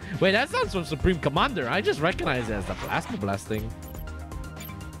 Wait, that sounds from Supreme Commander. I just recognize it as the Plasma Blasting.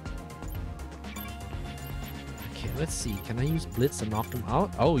 Okay, let's see. Can I use Blitz to knock him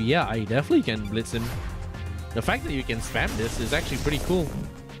out? Oh yeah, I definitely can Blitz him. The fact that you can spam this is actually pretty cool.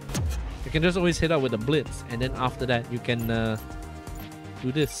 You can just always hit out with a Blitz, and then after that you can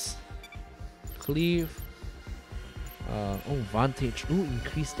do this. Cleave. Oh, Vantage. Ooh,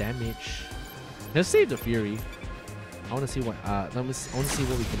 increased damage. Let's save the Fury. I want to see what I want to see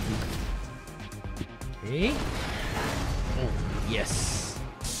what we can do. Okay. Oh, yes.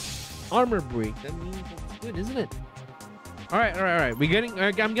 Armor break. That means that's good, isn't it? All right.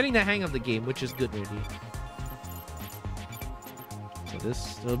 I'm getting the hang of the game, which is good, really. So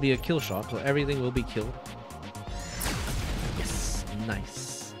this will be a kill shot, so everything will be killed. Yes,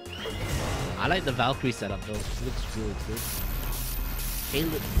 nice. I like the Valkyrie setup though. It looks really good.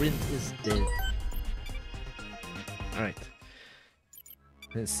 Caleb Brint is dead. All right.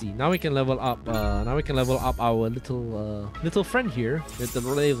 Let's see. Now we can level up. Now we can level up our little friend here with the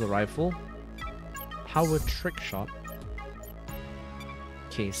laser rifle. Power trick shot.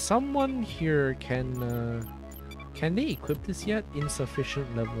 Okay, someone here can they equip this yet?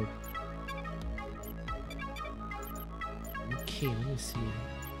 Insufficient level. Okay, let me see.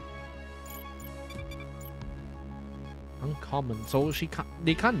 Uncommon. So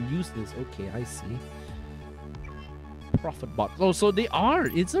they can't use this. Okay, I see. Profit bot. Oh, so they are.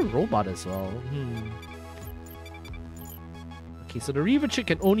 It's a robot as well. Okay, so the Reaver chick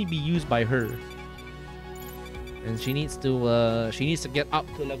can only be used by her. And she needs to get up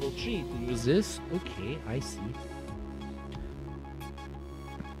to level 3 to use this. Okay, I see.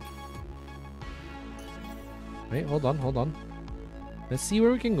 Wait, hold on. Let's see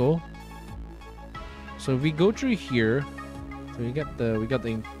where we can go. So if we go through here, so we got the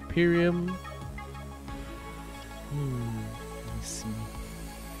Imperium. Let me see.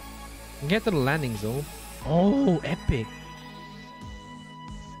 We get to the landing zone. Oh, epic.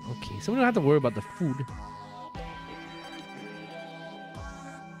 Okay, so we don't have to worry about the food.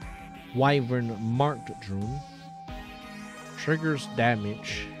 Wyvern marked drone. Triggers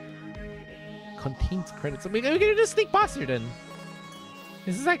damage. Contains credits. I mean, we can just sneak past here then.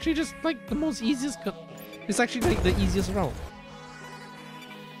 This is actually just like the most easiest. It's actually like the easiest route.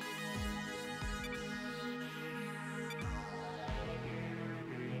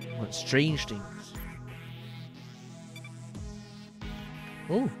 What strange things?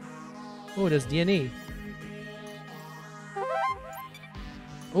 Oh, there's DNA.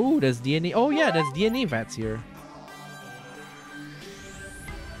 Oh, there's DNA. Oh yeah, there's DNA vats here.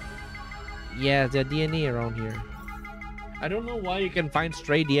 Yeah, there's DNA around here. I don't know why you can find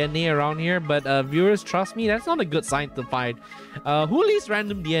stray DNA around here, but viewers, trust me, that's not a good sign to find. Who leaves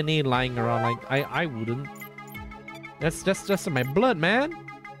random DNA lying around? Like, I wouldn't. That's just in my blood, man.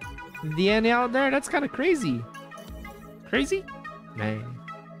 DNA out there, that's kind of crazy. Crazy? Man.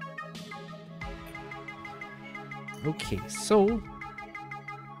 Okay, so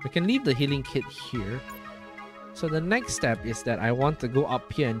we can leave the healing kit here. So the next step is that I want to go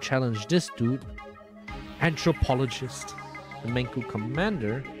up here and challenge this dude. Anthropologist. The Menku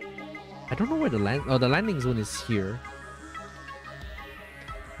commander. I don't know where the landing zone is here.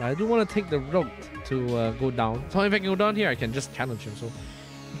 But I do want to take the road to go down. So if I can go down here, I can just challenge him. So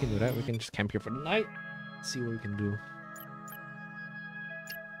we can do that. We can just camp here for the night. See what we can do.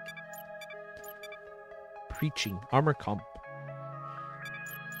 Preaching. Armor comp.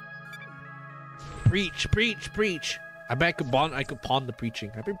 Preach, preach, preach. I bet I could pawn the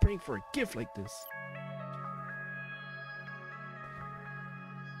preaching. I've been praying for a gift like this.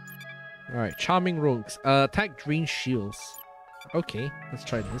 Alright, charming rogues. Attack green shields. Okay, let's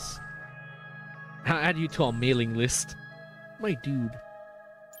try this. I'll add you to our mailing list. My dude.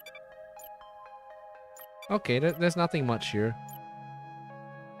 Okay, there's nothing much here.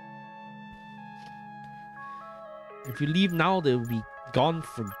 If you leave now, they'll be gone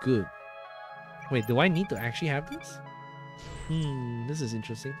for good. Wait, do I need to actually have this? This is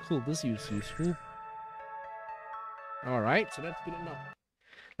interesting. Cool, this is useful. Alright, so that's good enough.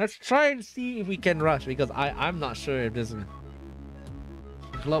 Let's try and see if we can rush, because I'm not sure if this is...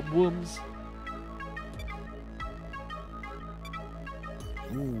 Club worms.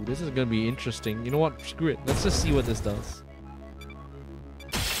 Ooh, this is gonna be interesting. You know what? Screw it. Let's just see what this does.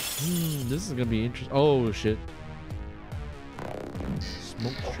 This is gonna be interesting. Oh shit.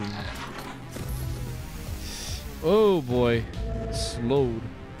 Smoke stream. Oh boy. Slowed.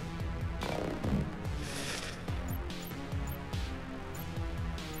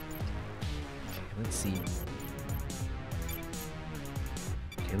 Let's see.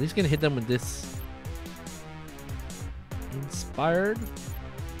 Okay, at least gonna hit them with this. Inspired.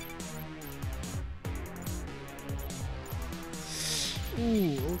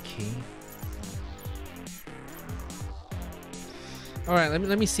 Ooh, okay. Alright,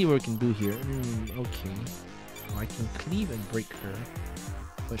 let me see what we can do here. Okay. Oh, I can cleave and break her.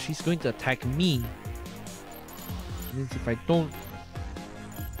 But she's going to attack me. That means if I don't...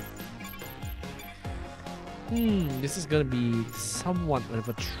 this is gonna be somewhat of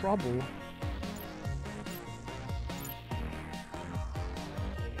a trouble.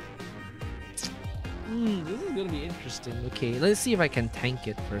 This is gonna be interesting. Okay, let's see if I can tank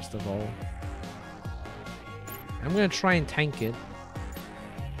it first of all. I'm gonna try and tank it.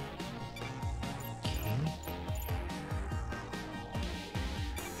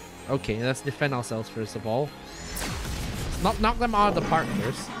 Okay, let's defend ourselves first of all. Let's knock them out of the park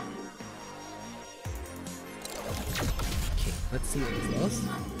first. Okay, let's see what this does.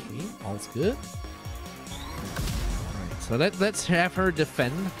 Okay, all's good. Alright, so let's have her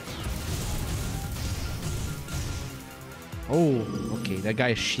defend. Oh, okay, that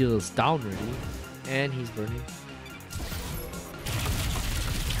guy's shield is down already. And he's burning.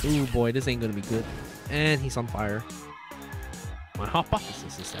 Ooh boy, this ain't gonna be good. And he's on fire. My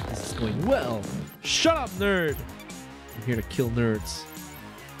hypothesis is that this is going well. Shut up, nerd! I'm here to kill nerds.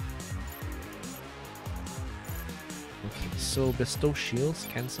 so bestow shields,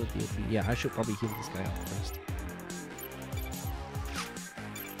 cancel DP. Yeah, I should probably heal this guy up first.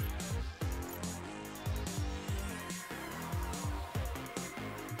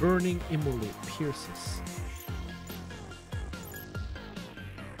 Burning immolate pierces.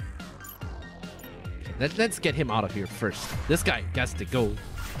 Okay, let's get him out of here first. This guy has to go.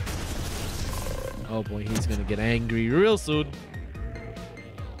 Oh boy, he's gonna get angry real soon.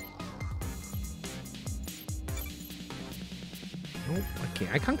 Nope, okay,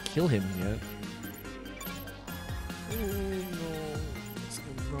 I can't kill him yet. Oh no, it's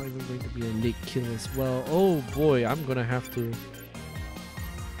not even going to be a late kill as well. Oh boy, I'm gonna have to.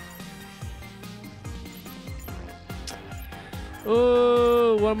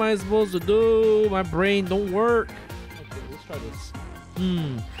 Oh, what am I supposed to do? My brain don't work. Okay, let's try this.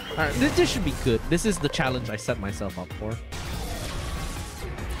 Alright, this should be good. This is the challenge I set myself up for.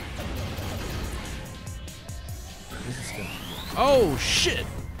 This is good. Oh shit!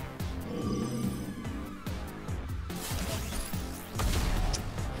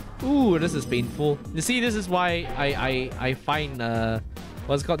 Ooh, this is painful. You see, this is why I find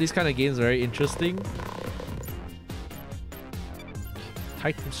what's called these kind of games very interesting.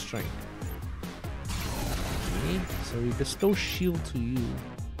 Titan strength. Okay, so we bestow shield to you.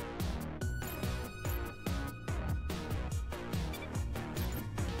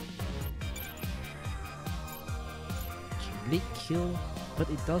 Okay, late kill, but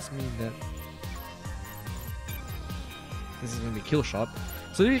it does mean that this is gonna be kill shot.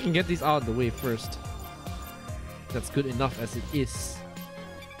 So you can get these out of the way first. That's good enough as it is.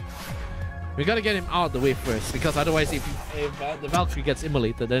 We gotta get him out of the way first, because otherwise if the Valkyrie gets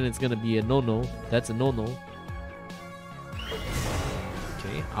immolated, then it's gonna be a no-no. That's a no-no.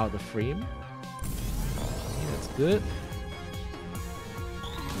 Okay, out of the frame. Okay, that's good.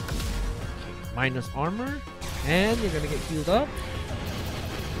 Okay, minus armor. And you're gonna get healed up.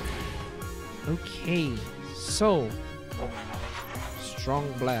 Okay, so strong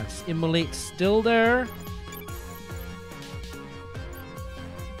blast. Immolate still there.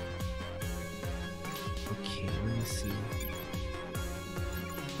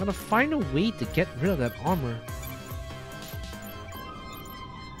 Gotta find a way to get rid of that armor.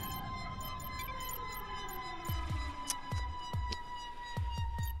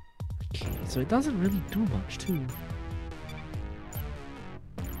 Okay, so it doesn't really do much too.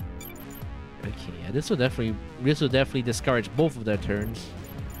 Okay, yeah, this will definitely discourage both of their turns.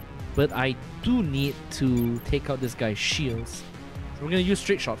 But I do need to take out this guy's shields. So we're gonna use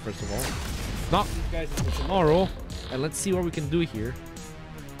straight shot first of all. Knock these guys into tomorrow, and let's see what we can do here.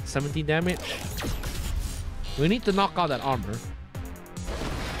 17 damage. We need to knock out that armor.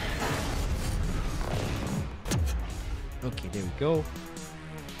 Okay, there we go.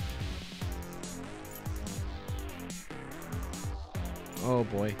 Oh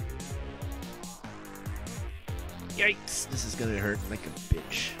boy. Yikes! This is gonna hurt like a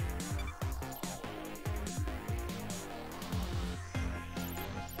bitch.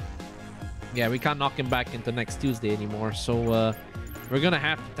 Yeah, we can't knock him back into next Tuesday anymore, so we're gonna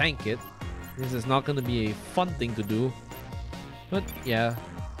have to tank it. This is not gonna be a fun thing to do. But yeah.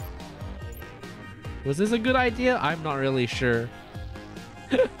 Was this a good idea? I'm not really sure.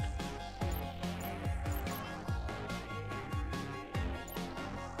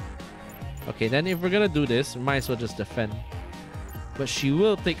 Okay, then if we're gonna do this, we might as well just defend. But she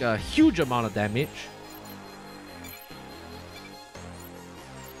will take a huge amount of damage.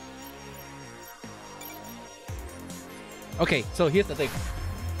 Okay, so here's the thing.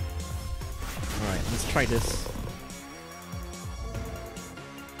 Alright, let's try this.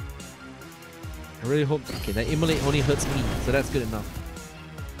 I really hope... Okay, that immolate only hurts me, so that's good enough.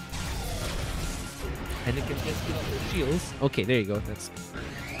 And it can just get off the shields. Okay, there you go. That's...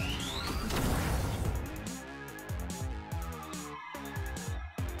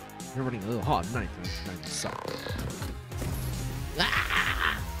 You're running a little hot. Nice. Suck.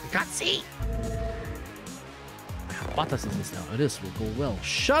 Ah! I can't see! Hypothesis is now. This will go well.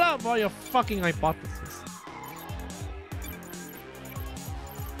 Shut up about your fucking hypothesis.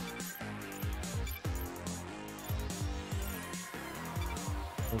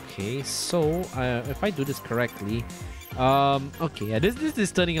 Okay, so if I do this correctly, okay, yeah, this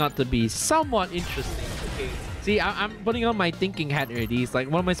is turning out to be somewhat interesting. Okay, see, I'm putting on my thinking hat already. It's like,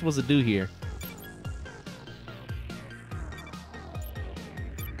 what am I supposed to do here?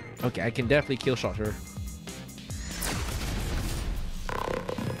 Okay, I can definitely kill shot her.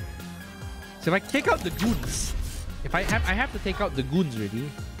 So if I take out the goons, I have to take out the goons already.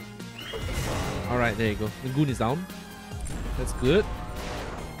 All right, there you go. The goon is down. That's good.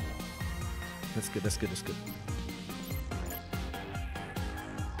 That's good.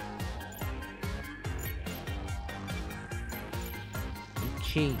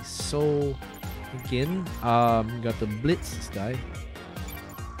 Okay, so again, got the blitz this guy.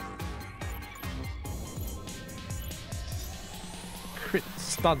 Crit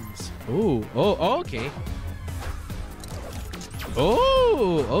stuns. Oh, okay.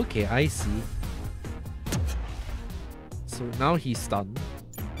 Oh, okay, I see. So now he's stunned.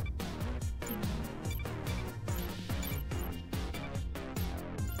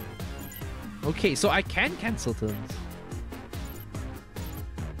 Okay, so I can cancel turns.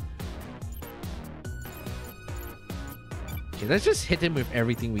 Okay, let's just hit him with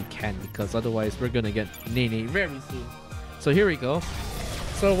everything we can, because otherwise we're gonna get Nene very soon. So here we go.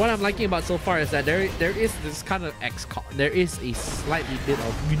 So what I'm liking about so far is that there is this kind of there is a slightly bit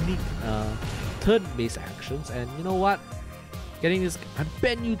of unique turn-based actions, and you know what? Getting this, I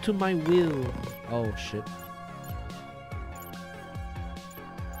bend you to my will. Oh shit.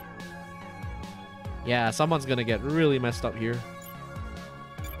 Yeah, someone's gonna get really messed up here.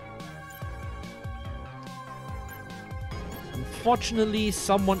 Unfortunately,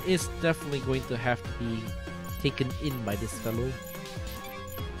 someone is definitely going to have to be taken in by this fellow.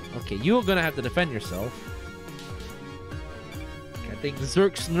 Okay, you're gonna have to defend yourself. I think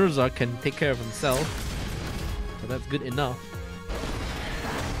Zerx Nurza can take care of himself. So that's good enough.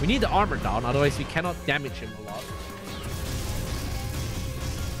 We need the armor down, otherwise we cannot damage him a lot.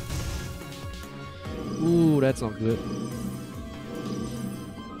 Ooh, that's not good.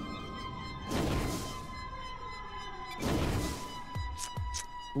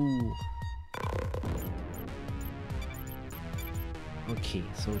 Ooh. Okay,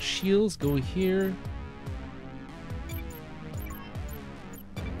 so shields go here.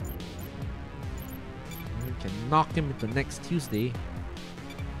 We can knock him into next Tuesday.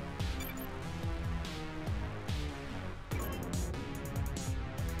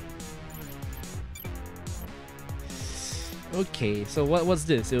 Okay, so what's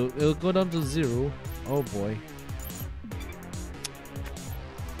this? It'll go down to 0. Oh boy.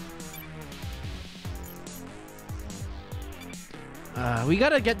 We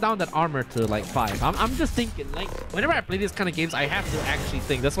gotta get down that armor to like 5. I'm just thinking, like, whenever I play these kind of games, I have to actually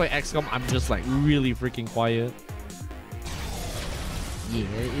think. That's why XCOM, I'm just like really freaking quiet. Yeah,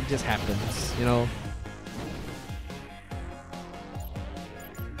 it just happens, you know.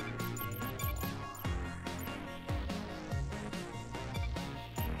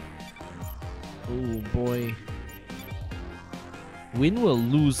 Oh boy. Win will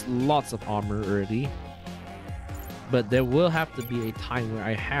lose lots of armor already. But there will have to be a time where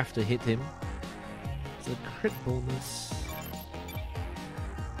I have to hit him. It's a crit bonus.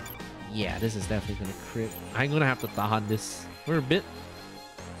 Yeah, this is definitely gonna crit. I'm gonna have to tahan this for a bit.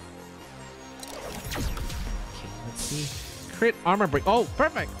 Okay, let's see. Crit armor break. Oh,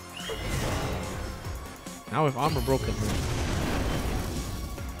 perfect! Now with armor broken.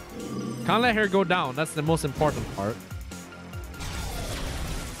 Can't let her go down. That's the most important part.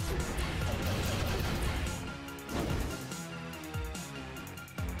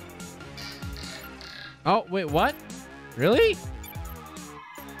 Oh, wait, what? Really?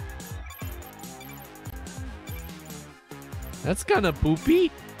 That's kind of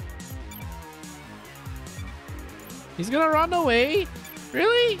poopy. He's gonna run away?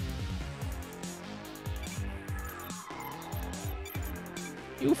 Really?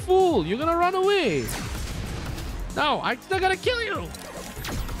 You fool, you're gonna run away. No, I'm still gonna kill you.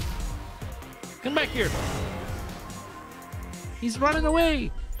 Come back here. He's running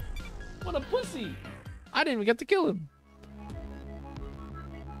away. What a pussy. I didn't even get to kill him.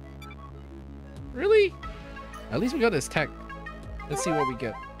 Really? At least we got his tech. Let's see what we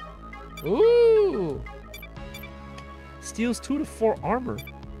get. Ooh. Steals 2 to 4 armor.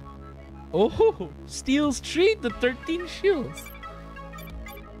 Oh, steals 3 to 13 shields.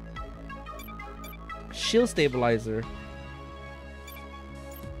 Shield stabilizer.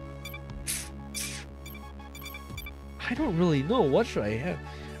 I don't really know. What should I have?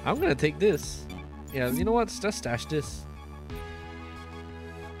 I'm gonna take this. Yeah, you know what? Let's just stash this.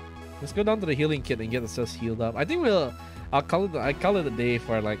 Let's go down to the healing kit and get ourselves healed up. I think I'll call it a day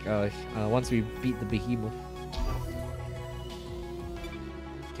for like once we beat the behemoth.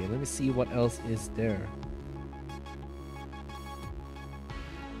 Okay, let me see what else is there.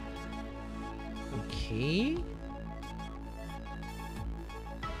 Okay.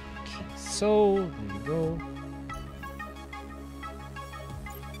 Okay, so there you go.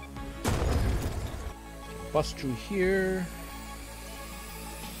 Bust through here.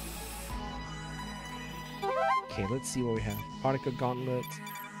 Okay, let's see what we have. Particle gauntlets,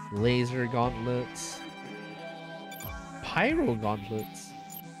 laser gauntlets, pyro gauntlets.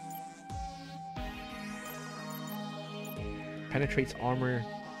 Penetrates armor.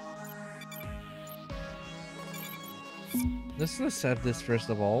 Let's have this first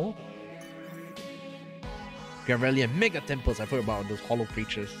of all. Gravelian mega temples. I've heard about those hollow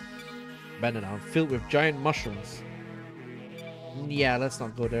creatures. Abandoned island filled with giant mushrooms. Yeah, let's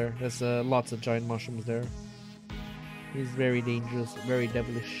not go there. There's lots of giant mushrooms there. He's very dangerous, very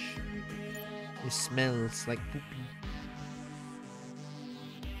devilish. It smells like poopy.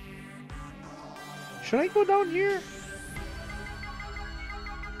 Should I go down here?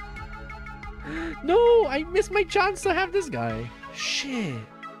 No, I missed my chance to have this guy. Shit.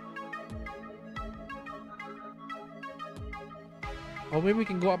 Oh, maybe we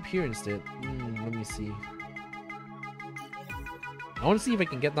can go up here instead. Let me see. I want to see if I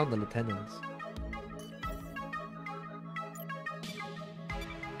can get down the lieutenants.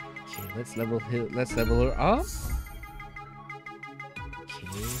 Okay, let's level her up. Okay,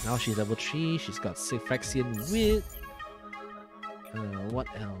 now she's level 3. She's got Sephaxian wit. What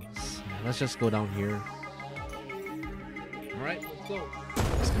else? Yeah, let's just go down here. Alright, let's go.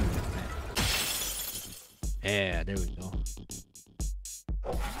 Yeah, there we go.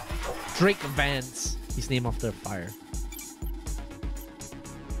 Drake Vance. He's named after a fire.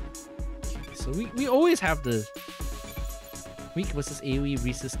 Okay, so we always have the weak versus AoE,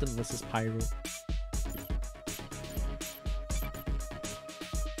 resistant versus pyro.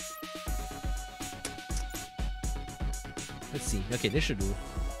 Let's see. Okay, this should do.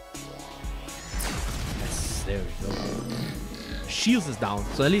 Yes, there we go. Shields is down,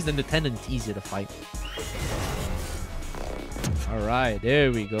 so at least the lieutenant is easier to fight. Alright,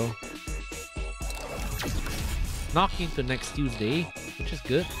 there we go. Knocking to next Tuesday, which is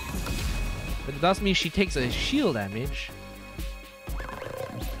good. But it does mean she takes a shield damage.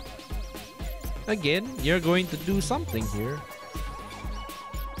 Again, you're going to do something here.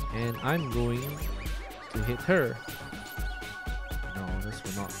 And I'm going to hit her. No, this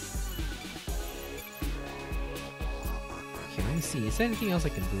will not. Okay, let me see. Is there anything else I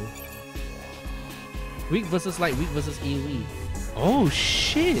can do? Weak versus light, weak versus AoE. Oh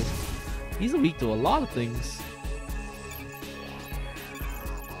shit! He's weak to a lot of things.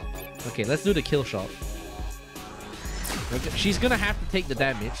 Okay, let's do the kill shot. Okay, she's gonna have to take the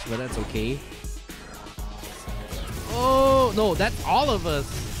damage, but that's okay. Oh no, that's all of us.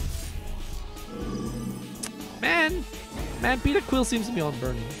 Man, Peter Quill seems to be on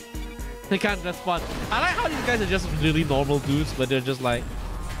burning. They can't just fun. I like how these guys are just really normal dudes, but they're just like,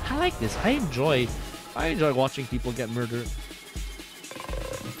 I like this. I enjoy watching people get murdered.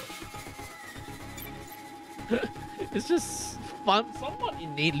 It's just fun, somewhat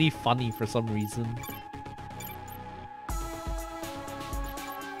innately funny for some reason.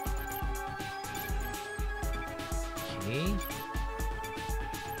 Okay.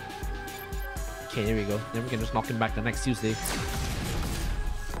 Okay, there we go. Then we can just knock him back the next Tuesday.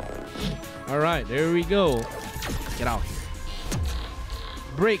 Alright, there we go. Get out here.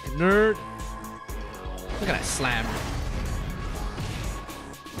 Break, nerd. Look at that slam.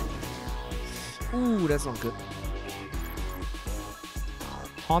 Ooh, that's not good.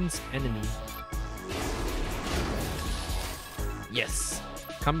 Haun's enemy. Yes.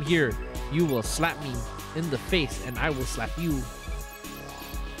 Come here. You will slap me in the face and I will slap you.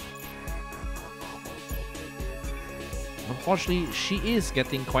 Unfortunately, she is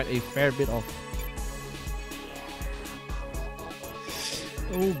getting quite a fair bit of...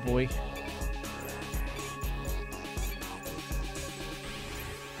 Oh boy.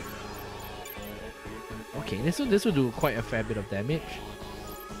 Okay, this will do quite a fair bit of damage.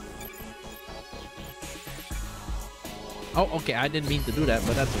 Oh, okay, I didn't mean to do that,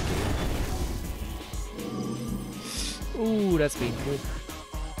 but that's okay. Ooh, that's painful.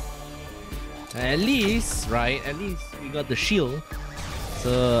 At least, right, at least we got the shield.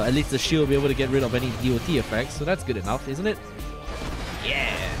 So at least the shield will be able to get rid of any DOT effects. So that's good enough, isn't it?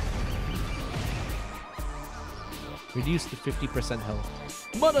 Yeah! Reduce to 50% health.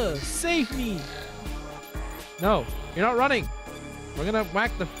 Mother, save me! No, you're not running. We're gonna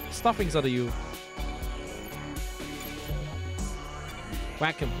whack the stuffings out of you.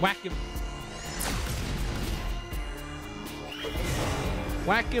 Whack him, whack him.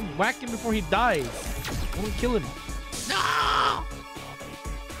 Whack him before he dies. I want to kill him. No!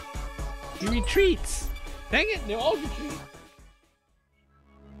 He retreats. Dang it, they all retreat.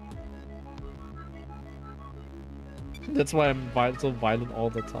 That's why I'm so violent all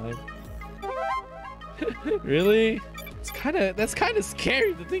the time. Really? That's kind of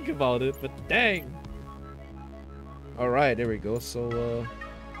scary to think about it, but dang. Alright, there we go. So,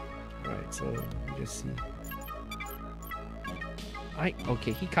 alright, so let me just see.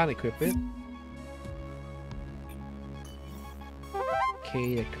 Okay, he can't equip it.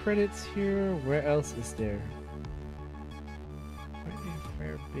 Okay, the credits here. Where else is there? Quite a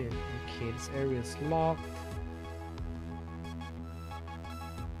fair bit. Okay, this area is locked.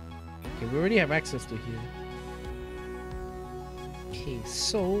 Okay, we already have access to here. Okay,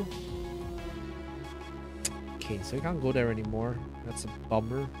 so I can't go there anymore. That's a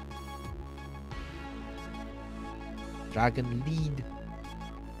bummer. Dragon lead.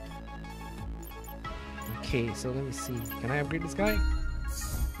 Okay, so let me see. Can I upgrade this guy?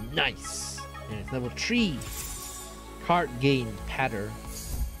 Nice. And it's level 3. Card gain pattern.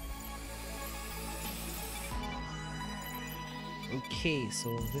 Okay,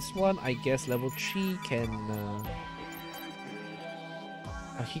 so this one I guess level 3 can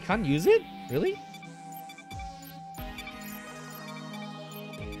he can't use it? Really?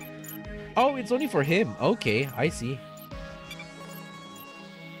 Oh, it's only for him. Okay, I see.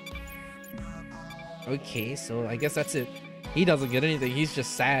 Okay, so I guess that's it. He doesn't get anything. He's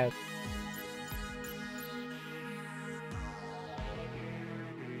just sad.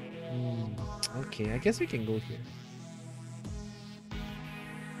 Okay, I guess we can go here.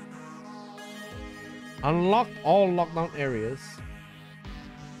 Unlocked all lockdown areas.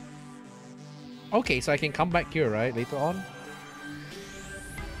 Okay, so I can come back here, right? Later on?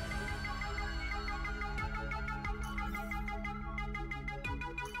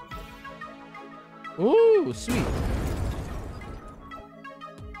 Ooh, sweet.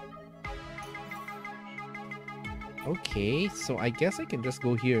 Okay, so I guess I can just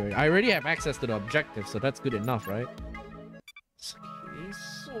go here. I already have access to the objective, so that's good enough, right? Okay,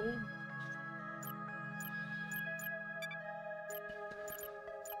 so...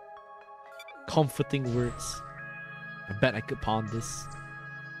 comforting words. I bet I could pawn this.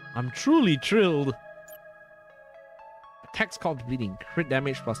 I'm truly thrilled. Attack called bleeding. Crit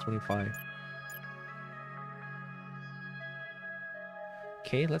damage plus 25.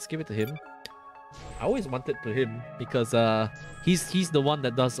 Okay, let's give it to him. I always wanted to him because he's the one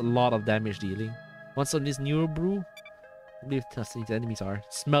that does a lot of damage dealing. What's on this newer brew? I believe these enemies are.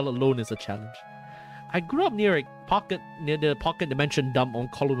 Smell alone is a challenge. I grew up near the pocket dimension dump on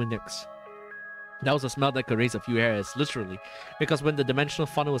Columinix. That was a smell that could raise a few hairs, literally. Because when the dimensional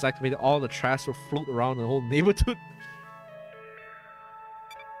funnel was activated, all the trash would float around the whole neighborhood.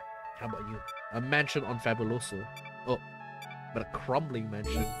 How about you? A mansion on Fabuloso. Oh, but a crumbling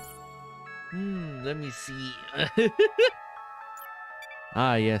mansion. Let me see.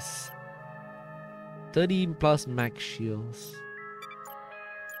 Ah, yes. 30 plus max shields.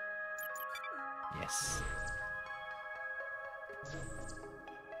 Yes.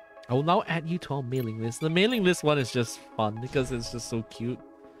 I will now add you to our mailing list. The mailing list one is just fun because it's just so cute.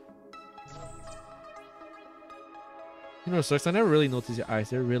 You know, Cirx, I never really noticed your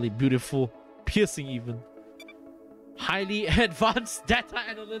eyes. They're really beautiful, piercing even. Highly advanced data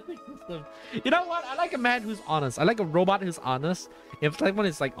analytics system. You know what? I like a man who's honest. I like a robot who's honest. If someone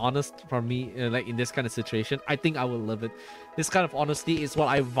is like honest for me, like in this kind of situation, I think I will love it. This kind of honesty is what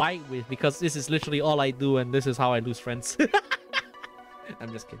I vibe with because this is literally all I do and this is how I lose friends.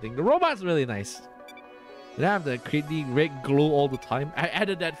 I'm just kidding. The robot's really nice. They have the creepy red glow all the time. I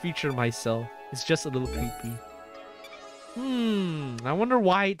added that feature myself. It's just a little creepy. I wonder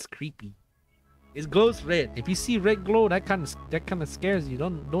why it's creepy. It glows red. If you see red glow, that kind of scares you,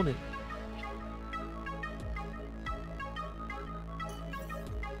 don't it?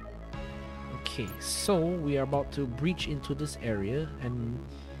 Okay, so we are about to breach into this area and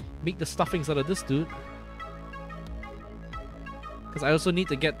make the stuffings out of this dude. Because I also need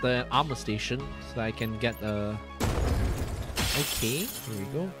to get the armor station so that I can get the... Okay, here we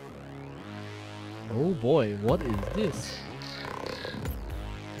go. Oh boy, what is this?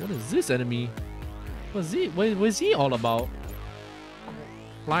 What is this enemy? What is he all about?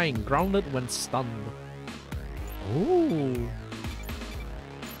 Flying grounded when stunned. Oh.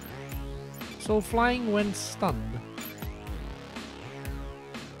 So flying when stunned.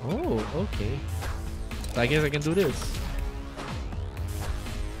 Oh, okay. So I guess I can do this.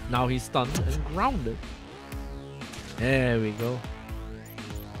 Now he's stunned and grounded. There we go.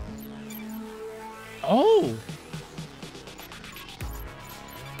 Oh!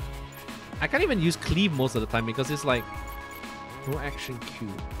 I can't even use cleave most of the time because it's like no action Q.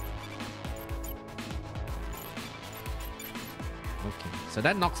 Okay, so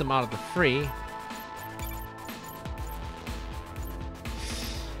that knocks him out of the fray.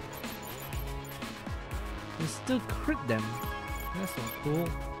 He still crit them. That's not cool.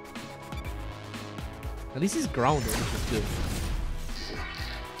 At least he's grounded, which is good.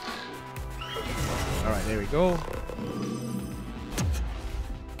 Alright, there we go.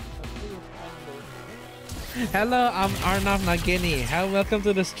 Hello, I'm Arnav Nagini. Welcome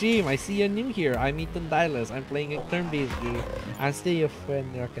to the stream. I see you're new here. I'm Eiten Dylus. I'm playing a turn-based game. I'm still your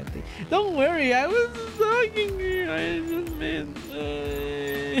friend, Yorkati. Don't worry, I was talking to you. I just meant.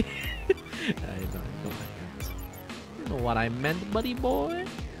 You know what I meant, buddy boy.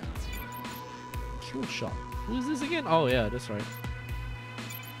 Kill shot. Who's this again? Oh yeah, that's right.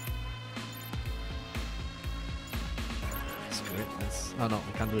 That's great. Oh no,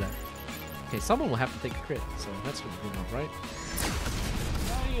 we can't do that. Okay, someone will have to take a crit, so that's what's going on, right?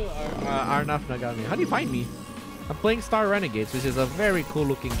 How you are Arnaf Nagami? How do you find me? I'm playing Star Renegades, which is a very cool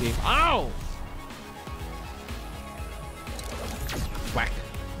looking game. Ow! Whack.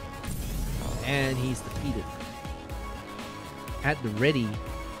 And he's defeated. At the ready.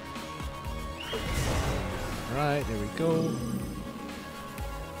 Alright, there we go.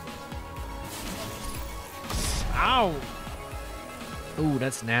 Ow! Ooh,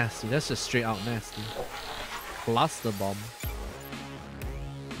 that's nasty. That's just straight out nasty. Cluster bomb.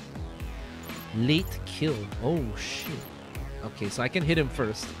 Late kill. Oh shit. Okay, so I can hit him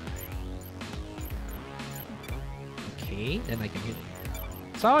first. Okay, then I can hit him.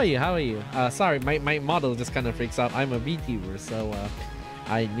 So how are you? How are you? Sorry, my model just kind of freaks out. I'm a VTuber, so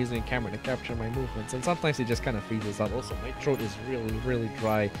I'm using a camera to capture my movements, and sometimes it just kind of freezes out. Also, my throat is really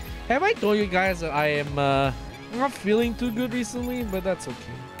dry. Have I told you guys that I am not feeling too good recently? But that's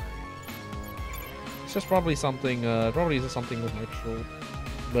okay. It's just probably something with my throat.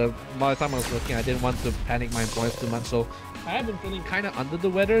 But by the time I was working, I didn't want to panic my employees too much, so I have been feeling kind of under the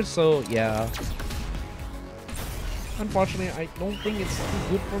weather. So yeah. Unfortunately, I don't think it's too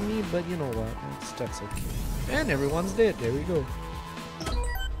good for me, but you know what? That's okay. And everyone's dead. There we go.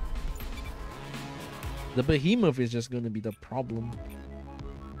 The behemoth is just going to be the problem.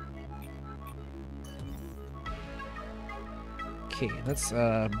 Okay, let's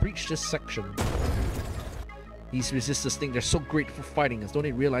breach this section. These resistors think they're so great for fighting us. Don't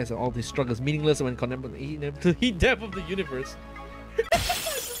they realize that all this struggle is meaningless when contemplating the heat depth of the universe? You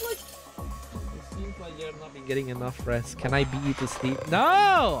have not been getting enough rest. Can I beat you to sleep?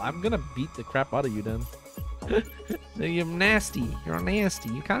 No! I'm gonna beat the crap out of you then. You're nasty. You're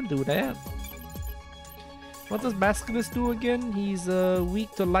nasty. You can't do that. What does Basculus do again? He's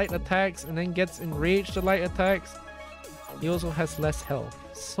weak to light attacks and then gets enraged to light attacks. He also has less health.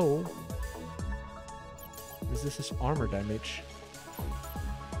 So, is this his armor damage?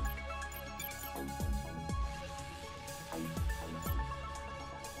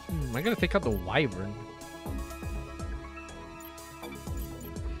 I gotta take out the wyvern.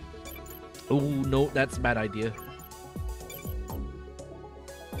 Oh no, that's a bad idea.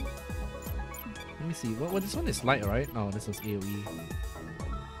 Let me see. What this one is light, right? Oh, this is AoE.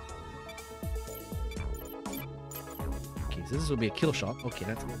 Okay, so this will be a kill shot. Okay,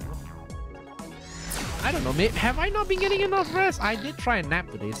 that's good. I don't know, have I not been getting enough rest? I did try and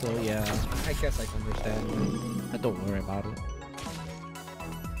nap today, so yeah, I guess I can understand. But don't worry about it.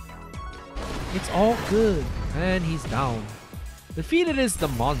 It's all good. And he's down. Defeated is the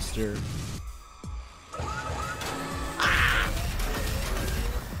monster. Ah!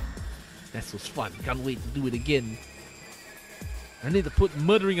 This was fun. Can't wait to do it again. I need to put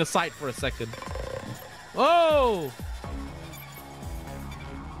murdering aside for a second. Oh!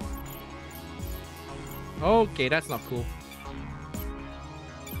 Okay, that's not cool.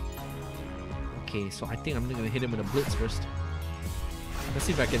 Okay, so I think I'm gonna hit him with a blitz first. Let's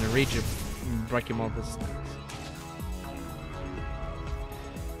see if I can enrage him. Break him off this.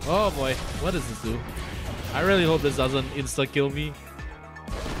 Oh boy, what does this do? I really hope this doesn't insta kill me.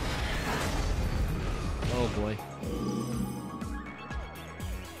 Oh boy.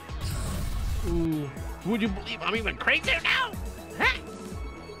 Ooh, would you believe I'm even crazier now? Huh?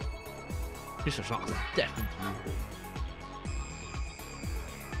 This is not definitely.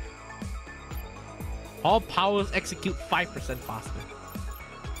 All powers execute 5% faster.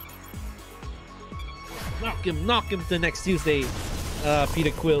 Knock him to next Tuesday,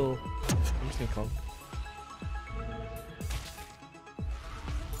 Peter Quill. I'm just gonna call him.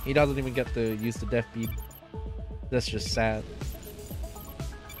 He doesn't even get to use the death beam. That's just sad.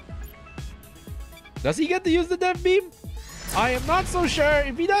 Does he get to use the death beam? I am not so sure.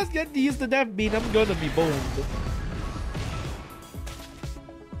 If he does get to use the death beam, I'm gonna be boned.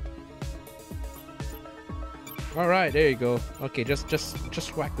 All right, there you go. Okay, just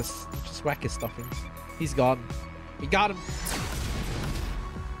whack this. Just whack his stuffings. He's gone. We got him.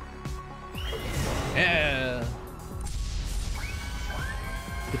 Yeah.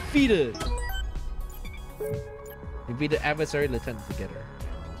 Defeated. Defeated adversary lieutenant together.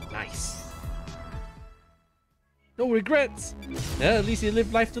 Nice. No regrets. Yeah, at least you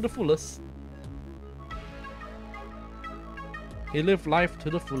live life to the fullest. He lived life to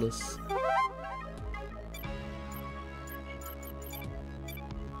the fullest.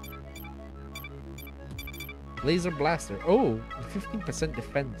 Laser blaster. Oh, 15%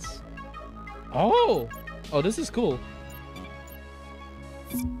 defense. Oh! Oh, this is cool.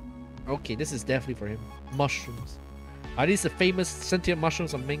 Okay, this is definitely for him. Mushrooms. Are these the famous sentient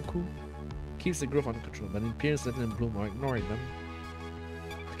mushrooms of Menku? Keeps the growth under control, but in appearance doesn't bloom or ignoring them.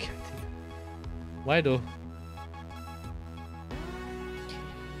 Okay. Why though?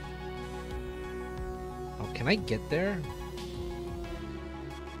 Oh, can I get there?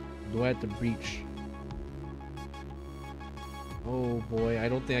 Do I have to breach? Oh boy, I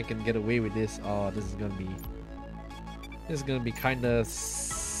don't think I can get away with this. Oh, this is gonna be kinda...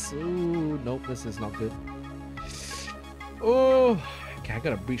 Ooh, nope, this is not good. Oh, okay, I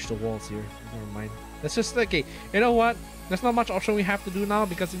gotta breach the walls here. Never mind. Let's just, okay, you know what? There's not much option we have to do now,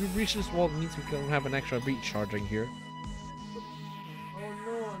 because if we breach this wall, it means we can have an extra breach charging here. Oh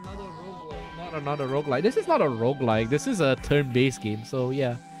no, another roguelike. Not another roguelike. This is not a roguelike. This is a turn-based game, so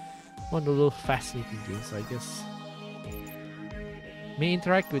yeah. One of the little fascinating games, I guess. May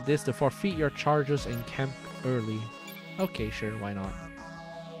interact with this to forfeit your charges and camp early. Okay, sure, why not?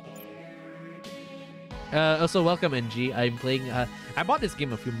 Also, welcome NG. I'm playing. I bought this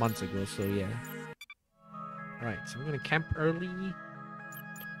game a few months ago, so yeah. Alright, so we're gonna camp early.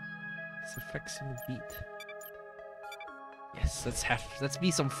 This affects in the beat. Yes, let's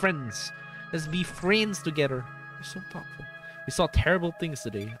be some friends. Let's be friends together. You're so thoughtful. We saw terrible things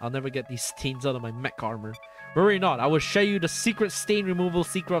today. I'll never get these stains out of my mech armor. Worry not, I will show you the secret stain removal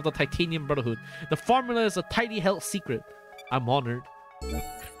secret of the Titanium Brotherhood. The formula is a tightly held secret. I'm honored.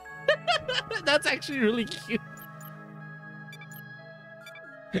 That's actually really cute.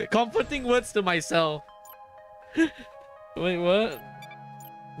 Comforting words to myself. Wait, what?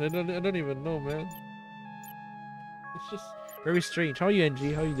 I don't even know, man. It's just very strange. How are you,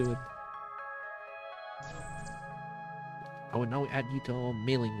 NG? How are you doing? I will now add you to our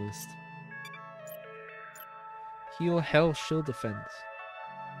mailing list. Heal, health, shield, defense.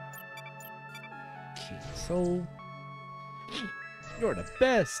 Okay, so... You're the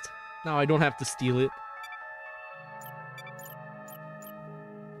best! Now I don't have to steal it.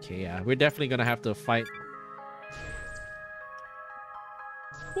 Okay, yeah, we're definitely gonna have to fight.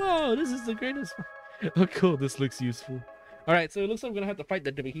 Whoa, this is the greatest. Oh, cool, this looks useful. Alright, so it looks like we're gonna have to fight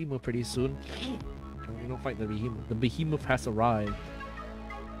the behemoth pretty soon. We don't fight the behemoth. The behemoth has arrived.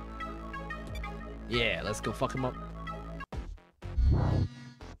 Yeah, let's go fuck him up.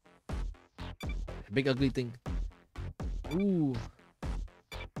 Big ugly thing. Ooh.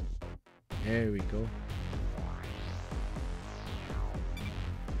 There we go.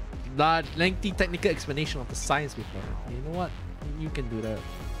 That lengthy technical explanation of the science before. You know what? You can do that.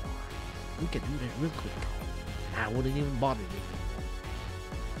 We can do that real quick. I wouldn't even bother me.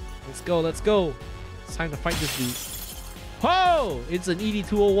 Let's go, let's go. It's time to fight this dude. Whoa! It's an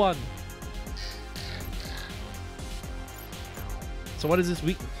ED201. So what is this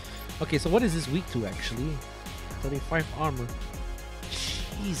weak? Okay, so what is this weak to actually? 35 armor.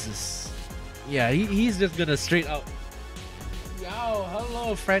 Jesus. Yeah, he's just gonna straight out. Yo,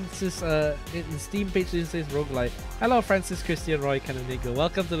 hello Francis. In Steam page it says roguelike. Hello Francis Christian Roy Canonigo.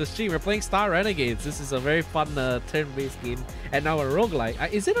 Welcome to the stream. We're playing Star Renegades. This is a very fun turn-based game. And now a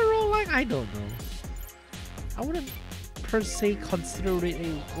roguelike. Is it a roguelike? I don't know. I wouldn't per se consider it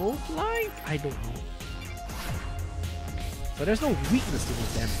a roguelike. I don't know. But there's no weakness to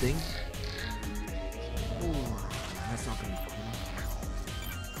this damn thing. Ooh, that's not gonna be cool.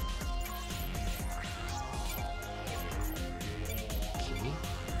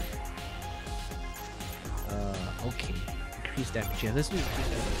 Okay. Increase damage. Yeah, let's do increase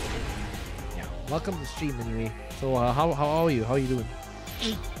damage. Yeah. Welcome to the stream anyway. So how are you? How are you doing?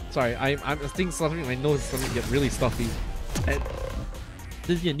 Sorry, I think something in my nose is starting to get really stuffy. And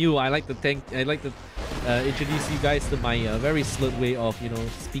since you're new, I like to introduce you guys to my very slurred way of, you know,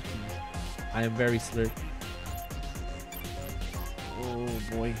 speaking. I am very slurred. Oh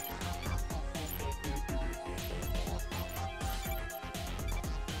boy.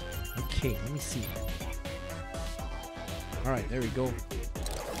 Okay, let me see. Alright, there we go.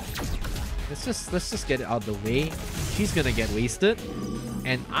 Let's just get it out of the way. She's gonna get wasted.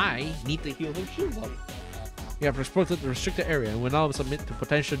 And I need to heal her shield up. We have exploited the restricted area and will now submit to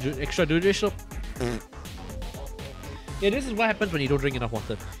potential extrajudicial. Yeah, this is what happens when you don't drink enough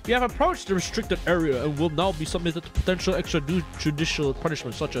water. You have approached the restricted area and will now be submitted to potential extrajudicial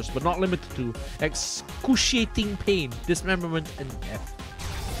punishment such as, but not limited to, excruciating pain, dismemberment, and death.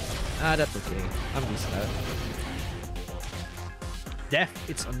 Ah, that's okay. I'm used to that. Death,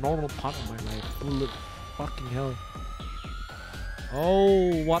 it's a normal part of my life. Bullet, fucking hell.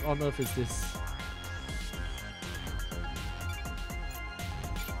 Oh, what on earth is this?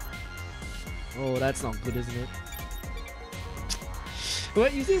 Oh, that's not good, isn't it? Well,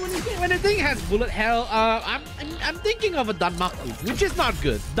 you see, when the thing has bullet hell, I'm thinking of a Danmaku, which is not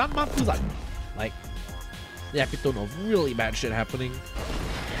good. Danmaku's like the epitome of really bad shit happening.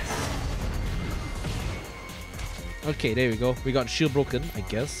 Okay, there we go. We got shield broken, I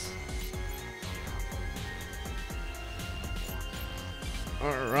guess.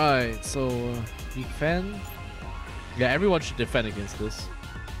 Alright, so defend. Yeah, everyone should defend against this.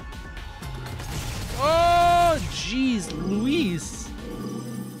 Oh, jeez, Louise.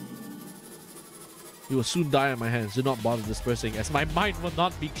 You will soon die in my hands. Do not bother dispersing, as my mind will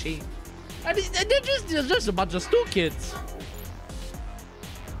not be changed. And they're just a bunch of stool kids.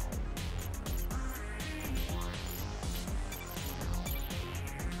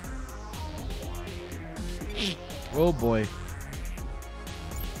 Oh boy.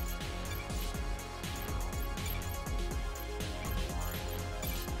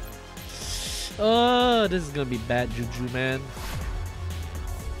 Oh, this is gonna be bad juju, man.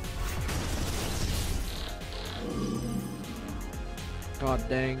 God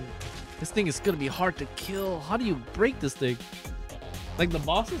dang. This thing is gonna be hard to kill. How do you break this thing? Like the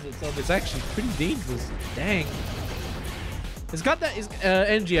bosses itself is actually pretty dangerous. Dang. It's got that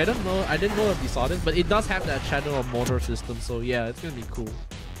NG. I don't know. I didn't know if you saw this, but it does have that shadow of motor system. So yeah, it's gonna be cool. You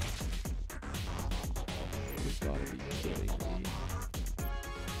gotta be kidding me.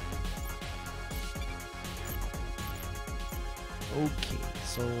 Okay,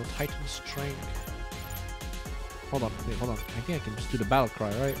 so Titan Strength. Hold on, wait, hold on. I think I can just do the battle cry,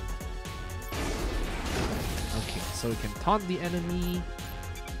 right? Okay, so we can taunt the enemy,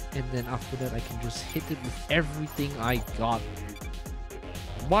 and then after that I can just hit it with everything I got.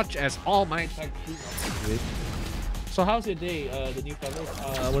 Much as all my attack with. So how's your day, the new fellows?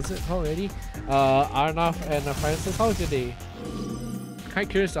 Was it already? Arnav and Francis, how was your day? Kind of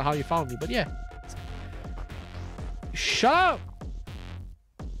curious to how you found me, but yeah. Shut up!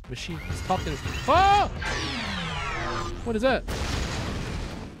 Machine is talking. Oh! What is that?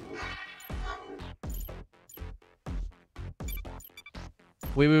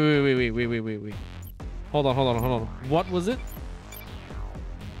 Wait. Hold on. What was it?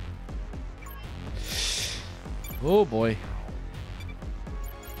 Oh boy.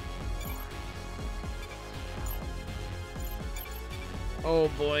 Oh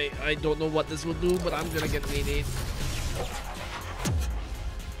boy, I don't know what this will do, but I'm gonna get melee.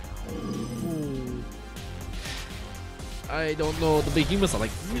 I don't know. The behemoths are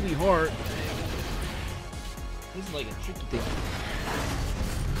like really hard. This is like a tricky thing.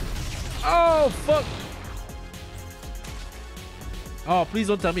 Oh fuck! Oh, please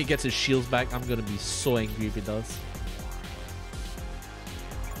don't tell me it gets his shields back. I'm gonna be so angry if it does.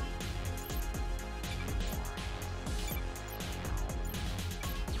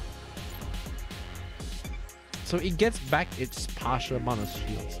 So it gets back its partial amount of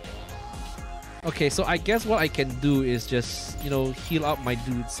shields. Okay, so I guess what I can do is just, you know, heal up my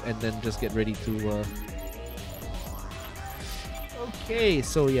dudes and then just get ready to Okay,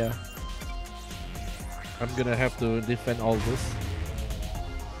 so yeah. I'm gonna have to defend all this.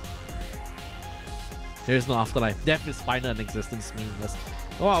 There's no afterlife. Death is final and existence meaningless.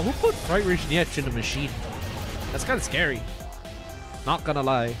 Wow, who put Fright Rage Niech in the machine? That's kind of scary. Not gonna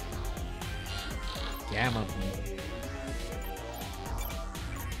lie. Gamma beam.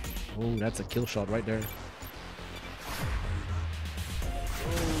 Oh, that's a kill shot right there.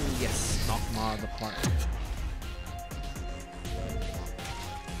 Oh, yes. Knock him out of the park.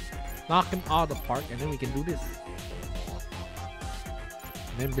 Knock him out of the park, and then we can do this.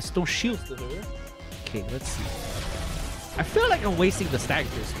 And then bestow shields to her. Okay, let's see. I feel like I'm wasting the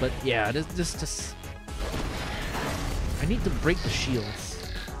staggers, but yeah, this just... I need to break the shields.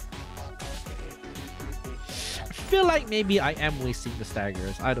 I feel like maybe I am wasting the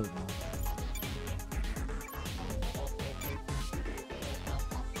staggers. I don't know.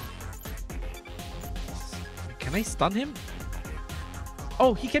 Can I stun him?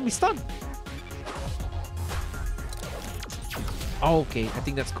 Oh, he can be stunned. Oh, okay, I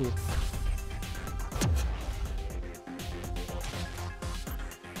think that's cool.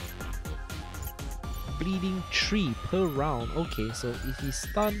 Bleeding tree per round. Okay, so if he's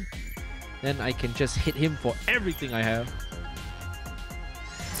stunned, then I can just hit him for everything I have.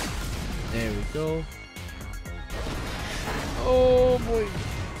 There we go. Oh boy.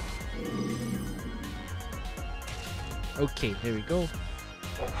 Okay, there we go.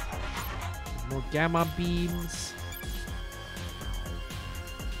 More gamma beams.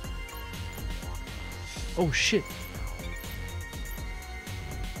 Oh shit.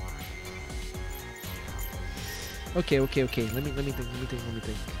 Okay. Let me think.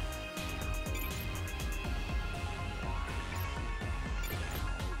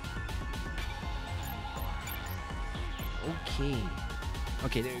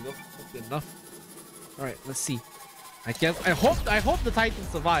 Okay, there you go. That's good enough. All right, let's see. I hope the Titan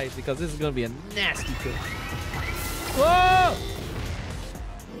survives because this is gonna be a nasty kill. Whoa!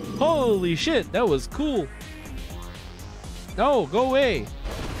 Holy shit, that was cool. No, go away.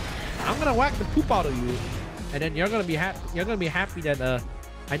 I'm gonna whack the poop out of you, and then you're gonna be happy. You're gonna be happy that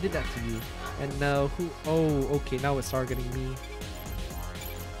I did that to you. And who? Oh, okay. Now it's targeting me.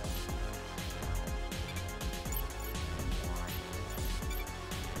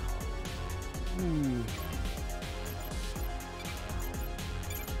 Ooh.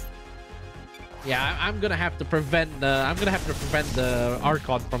 Yeah, I'm gonna have to prevent the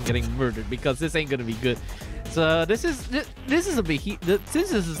Archon from getting murdered because this ain't gonna be good. So this is a behemoth. Since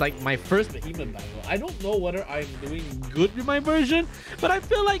this is like my first behemoth battle, I don't know whether I'm doing good with my version, but I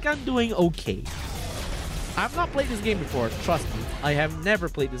feel like I'm doing okay. I've not played this game before, trust me. I have never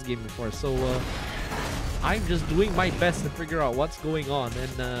played this game before, so I'm just doing my best to figure out what's going on,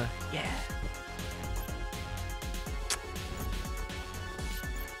 and yeah.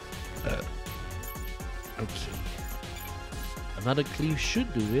 Okay. Another cleave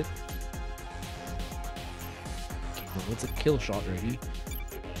should do it. Okay, well, it's a kill shot already.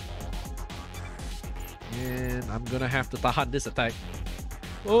 And I'm gonna have to tahan this attack.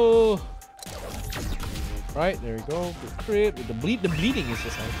 Oh! Right, there we go. The crit. The bleeding is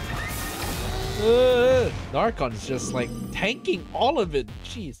just like... the Archon's just like tanking all of it.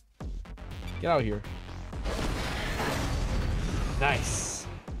 Jeez. Get out of here. Nice.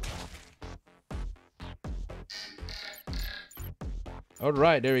 All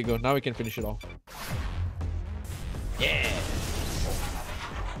right, there we go. Now we can finish it off. Yeah.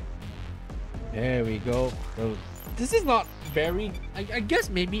 There we go. So, this is not very... I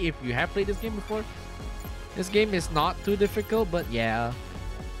guess maybe if you have played this game before, this game is not too difficult, but yeah.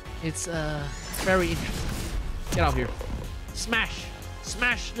 It's very interesting. Get out here. Smash!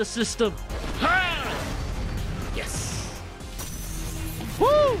 Smash the system! Ha! Yes!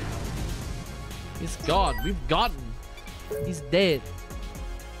 Woo! He's gone. We've gotten. He's dead.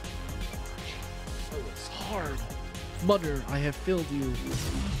 Hard. Mother, I have failed you.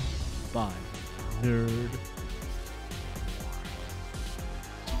 Bye, nerd.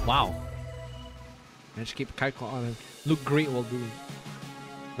 Wow. Managed to keep Kaiko on and look great while doing it.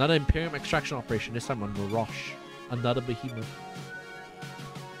 Another Imperium extraction operation, this time on Mirage. Another behemoth.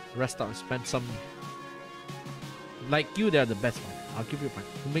 Rest out, spend some... Like you, they're the best one. I'll give you a point.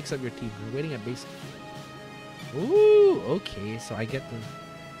 Who makes up your team? We're waiting at base. Ooh, okay, so I get the...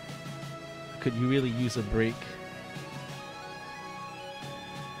 Could you really use a break?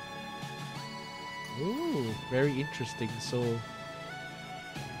 Ooh, very interesting. So,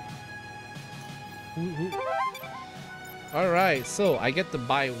 all right. So I get to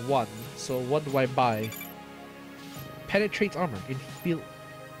buy one. So what do I buy? Penetrates armor in field.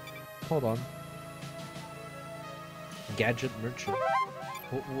 Hold on. Gadget merchant.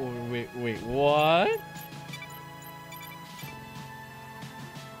 Wait. What?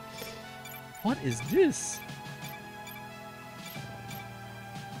 What is this?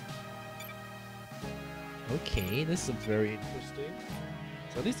 Okay, this looks very interesting.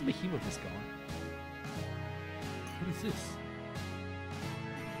 So at least the behemoth is gone. What is this?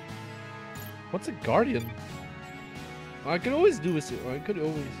 What's a guardian? I could always do this. I could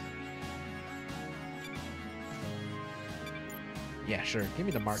always... Yeah, sure. Give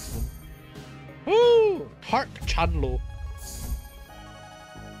me the marksman. Woo! Hark Chanlo.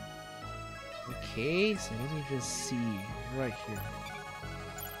 Okay, so let me just see right here.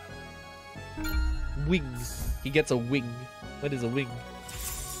 Wing. He gets a wing. What is a wing?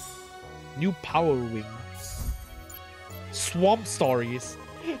 New power wing. Swamp stories.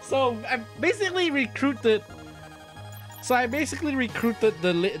 So I basically recruited. I basically recruited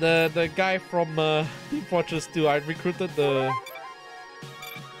the guy from Team Fortress 2. I've recruited the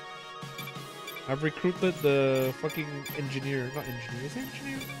fucking engineer. Not engineer. Is it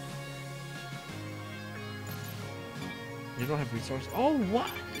engineer? You don't have resources. Oh, what?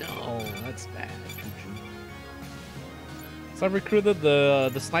 No, that's bad. So I recruited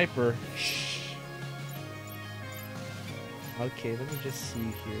the sniper. Shh. Okay, let me just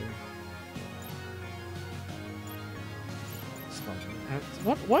see here.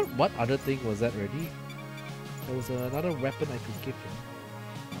 What other thing was that ready? There was another weapon I could give him.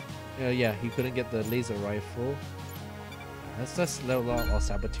 Yeah, he couldn't get the laser rifle. Let's just level out our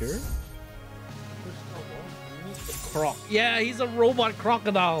saboteur. Croc. Yeah, he's a robot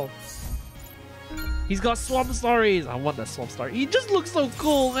crocodile. He's got swamp stories. I want that swamp story. He just looks so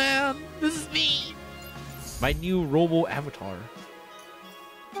cool, man. This is me. My new robo avatar.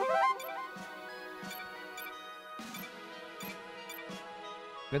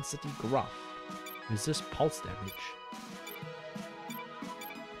 Density gruff. Resist pulse damage.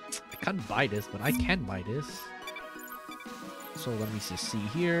 I can't buy this, but I can buy this. So let me just see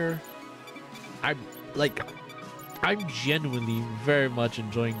here. I'm genuinely very much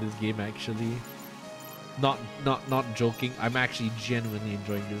enjoying this game actually. Not joking. I'm actually genuinely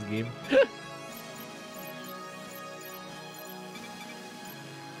enjoying this game.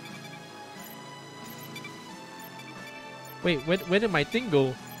 Wait, where did my thing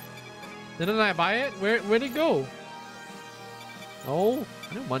go? Didn't I buy it? Where'd it go? Oh,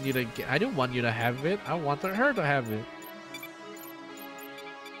 I didn't want you to get. I didn't want you to have it. I wanted her to have it.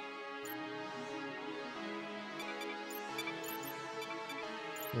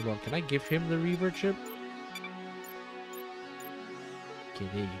 Hold on, can I give him the reaver chip? Okay,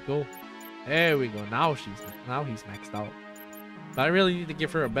 there you go. There we go. Now he's maxed out. But I really need to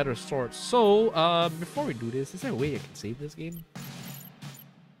give her a better sword. So, before we do this, is there a way I can save this game?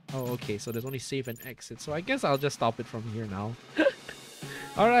 Oh, okay. So there's only save and exit. So I guess I'll just stop it from here now.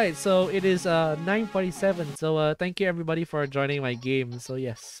 Alright, so it is 9:47. So thank you everybody for joining my game. So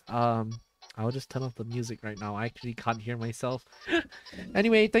yes, I'll just turn off the music right now. I actually can't hear myself.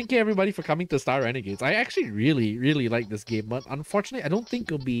 Anyway, thank you everybody for coming to Star Renegades. I actually really like this game, but unfortunately I don't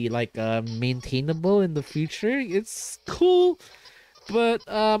think it'll be like maintainable in the future. It's cool, but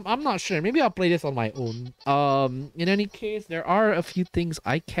I'm not sure. Maybe I'll play this on my own. In any case, there are a few things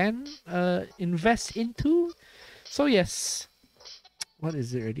I can invest into. So yes. What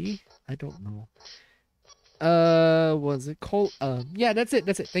is it already? I don't know. What's it called? Yeah, that's it.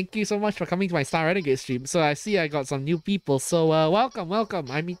 Thank you so much for coming to my Star Renegade stream. So I see I got some new people. So welcome.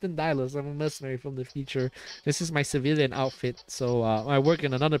 I'm Eiten Dylus. I'm a mercenary from the future. This is my civilian outfit. So I work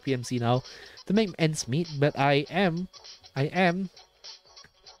in another PMC now to make ends meet. But I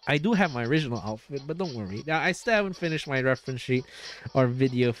do have my original outfit, but don't worry. I still haven't finished my reference sheet or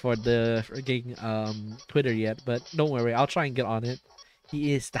video for the freaking Twitter yet. But don't worry, I'll try and get on it.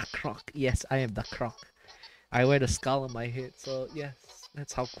 He is the croc. Yes, I am the croc. I wear the skull on my head, so yes,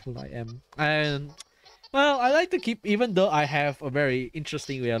 that's how cool I am. And well, I like to keep, even though I have a very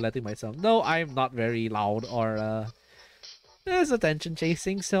interesting way of letting myself know, I'm not very loud or there's attention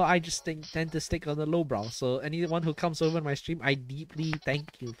chasing, so I just tend to stick on the lowbrow. So anyone who comes over my stream, I deeply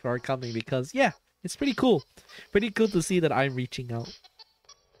thank you for coming, because yeah, it's pretty cool to see that I'm reaching out.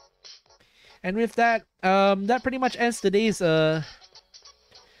 And with that, that pretty much ends today's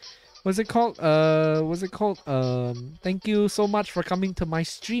What's it called? Thank you so much for coming to my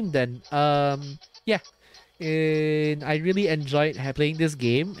stream then. Yeah. And I really enjoyed playing this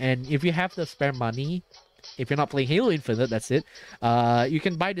game. And if you have the spare money, if you're not playing Halo Infinite, that's it. You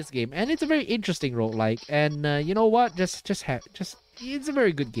can buy this game. And it's a very interesting roguelike. And you know what? Just it's a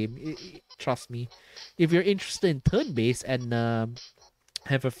very good game. Trust me. If you're interested in turn-based and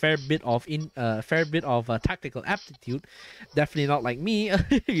have a fair bit of tactical aptitude, definitely not like me.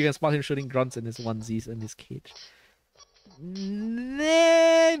 You can spot him shooting grunts in his onesies and his cage.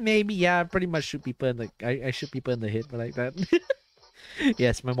 Maybe, yeah. I pretty much shoot people in the I shoot people in the head, but like that.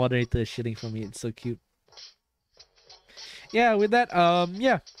 Yes, my moderator is shitting for me. It's so cute. Yeah, with that,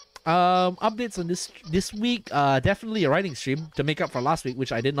 yeah. Updates on this week, definitely a writing stream to make up for last week,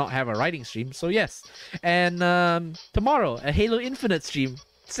 which I did not have a writing stream. So yes, and tomorrow a Halo Infinite stream.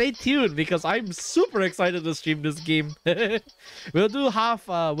 Stay tuned because I'm super excited to stream this game. We'll do half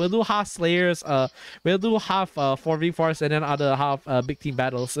Slayers, we'll do half 4v4s and then other half big team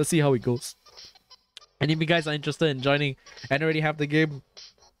battles. Let's see how it goes. And if you guys are interested in joining and already have the game,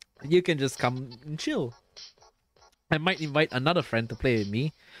 you can just come and chill. I might invite another friend to play with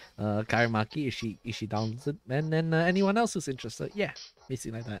me, Karimaki, if she downloads it, and then anyone else who's interested. Yeah,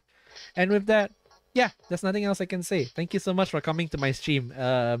 basically like that. And with that, yeah, there's nothing else I can say. Thank you so much for coming to my stream.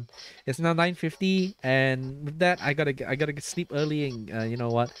 It's now 9:50, and with that, I gotta sleep early, and you know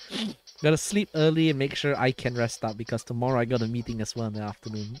what? Gotta sleep early and make sure I can rest up because tomorrow I got a meeting as well in the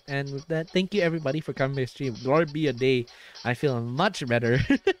afternoon. And with that, thank you everybody for coming to my stream. Glory be a day. I feel much better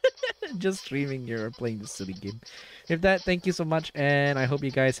just streaming here or playing this silly game. With that, thank you so much, and I hope you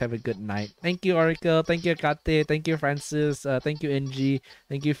guys have a good night. Thank you, Oracle. Thank you, Kate. Thank you, Francis. Thank you, NG.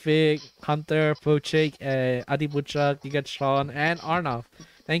 Thank you, Fig, Hunter, Pochek, Adibuchak, Gigatron, and Arnav.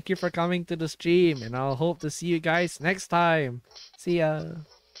 Thank you for coming to the stream, and I'll hope to see you guys next time. See ya.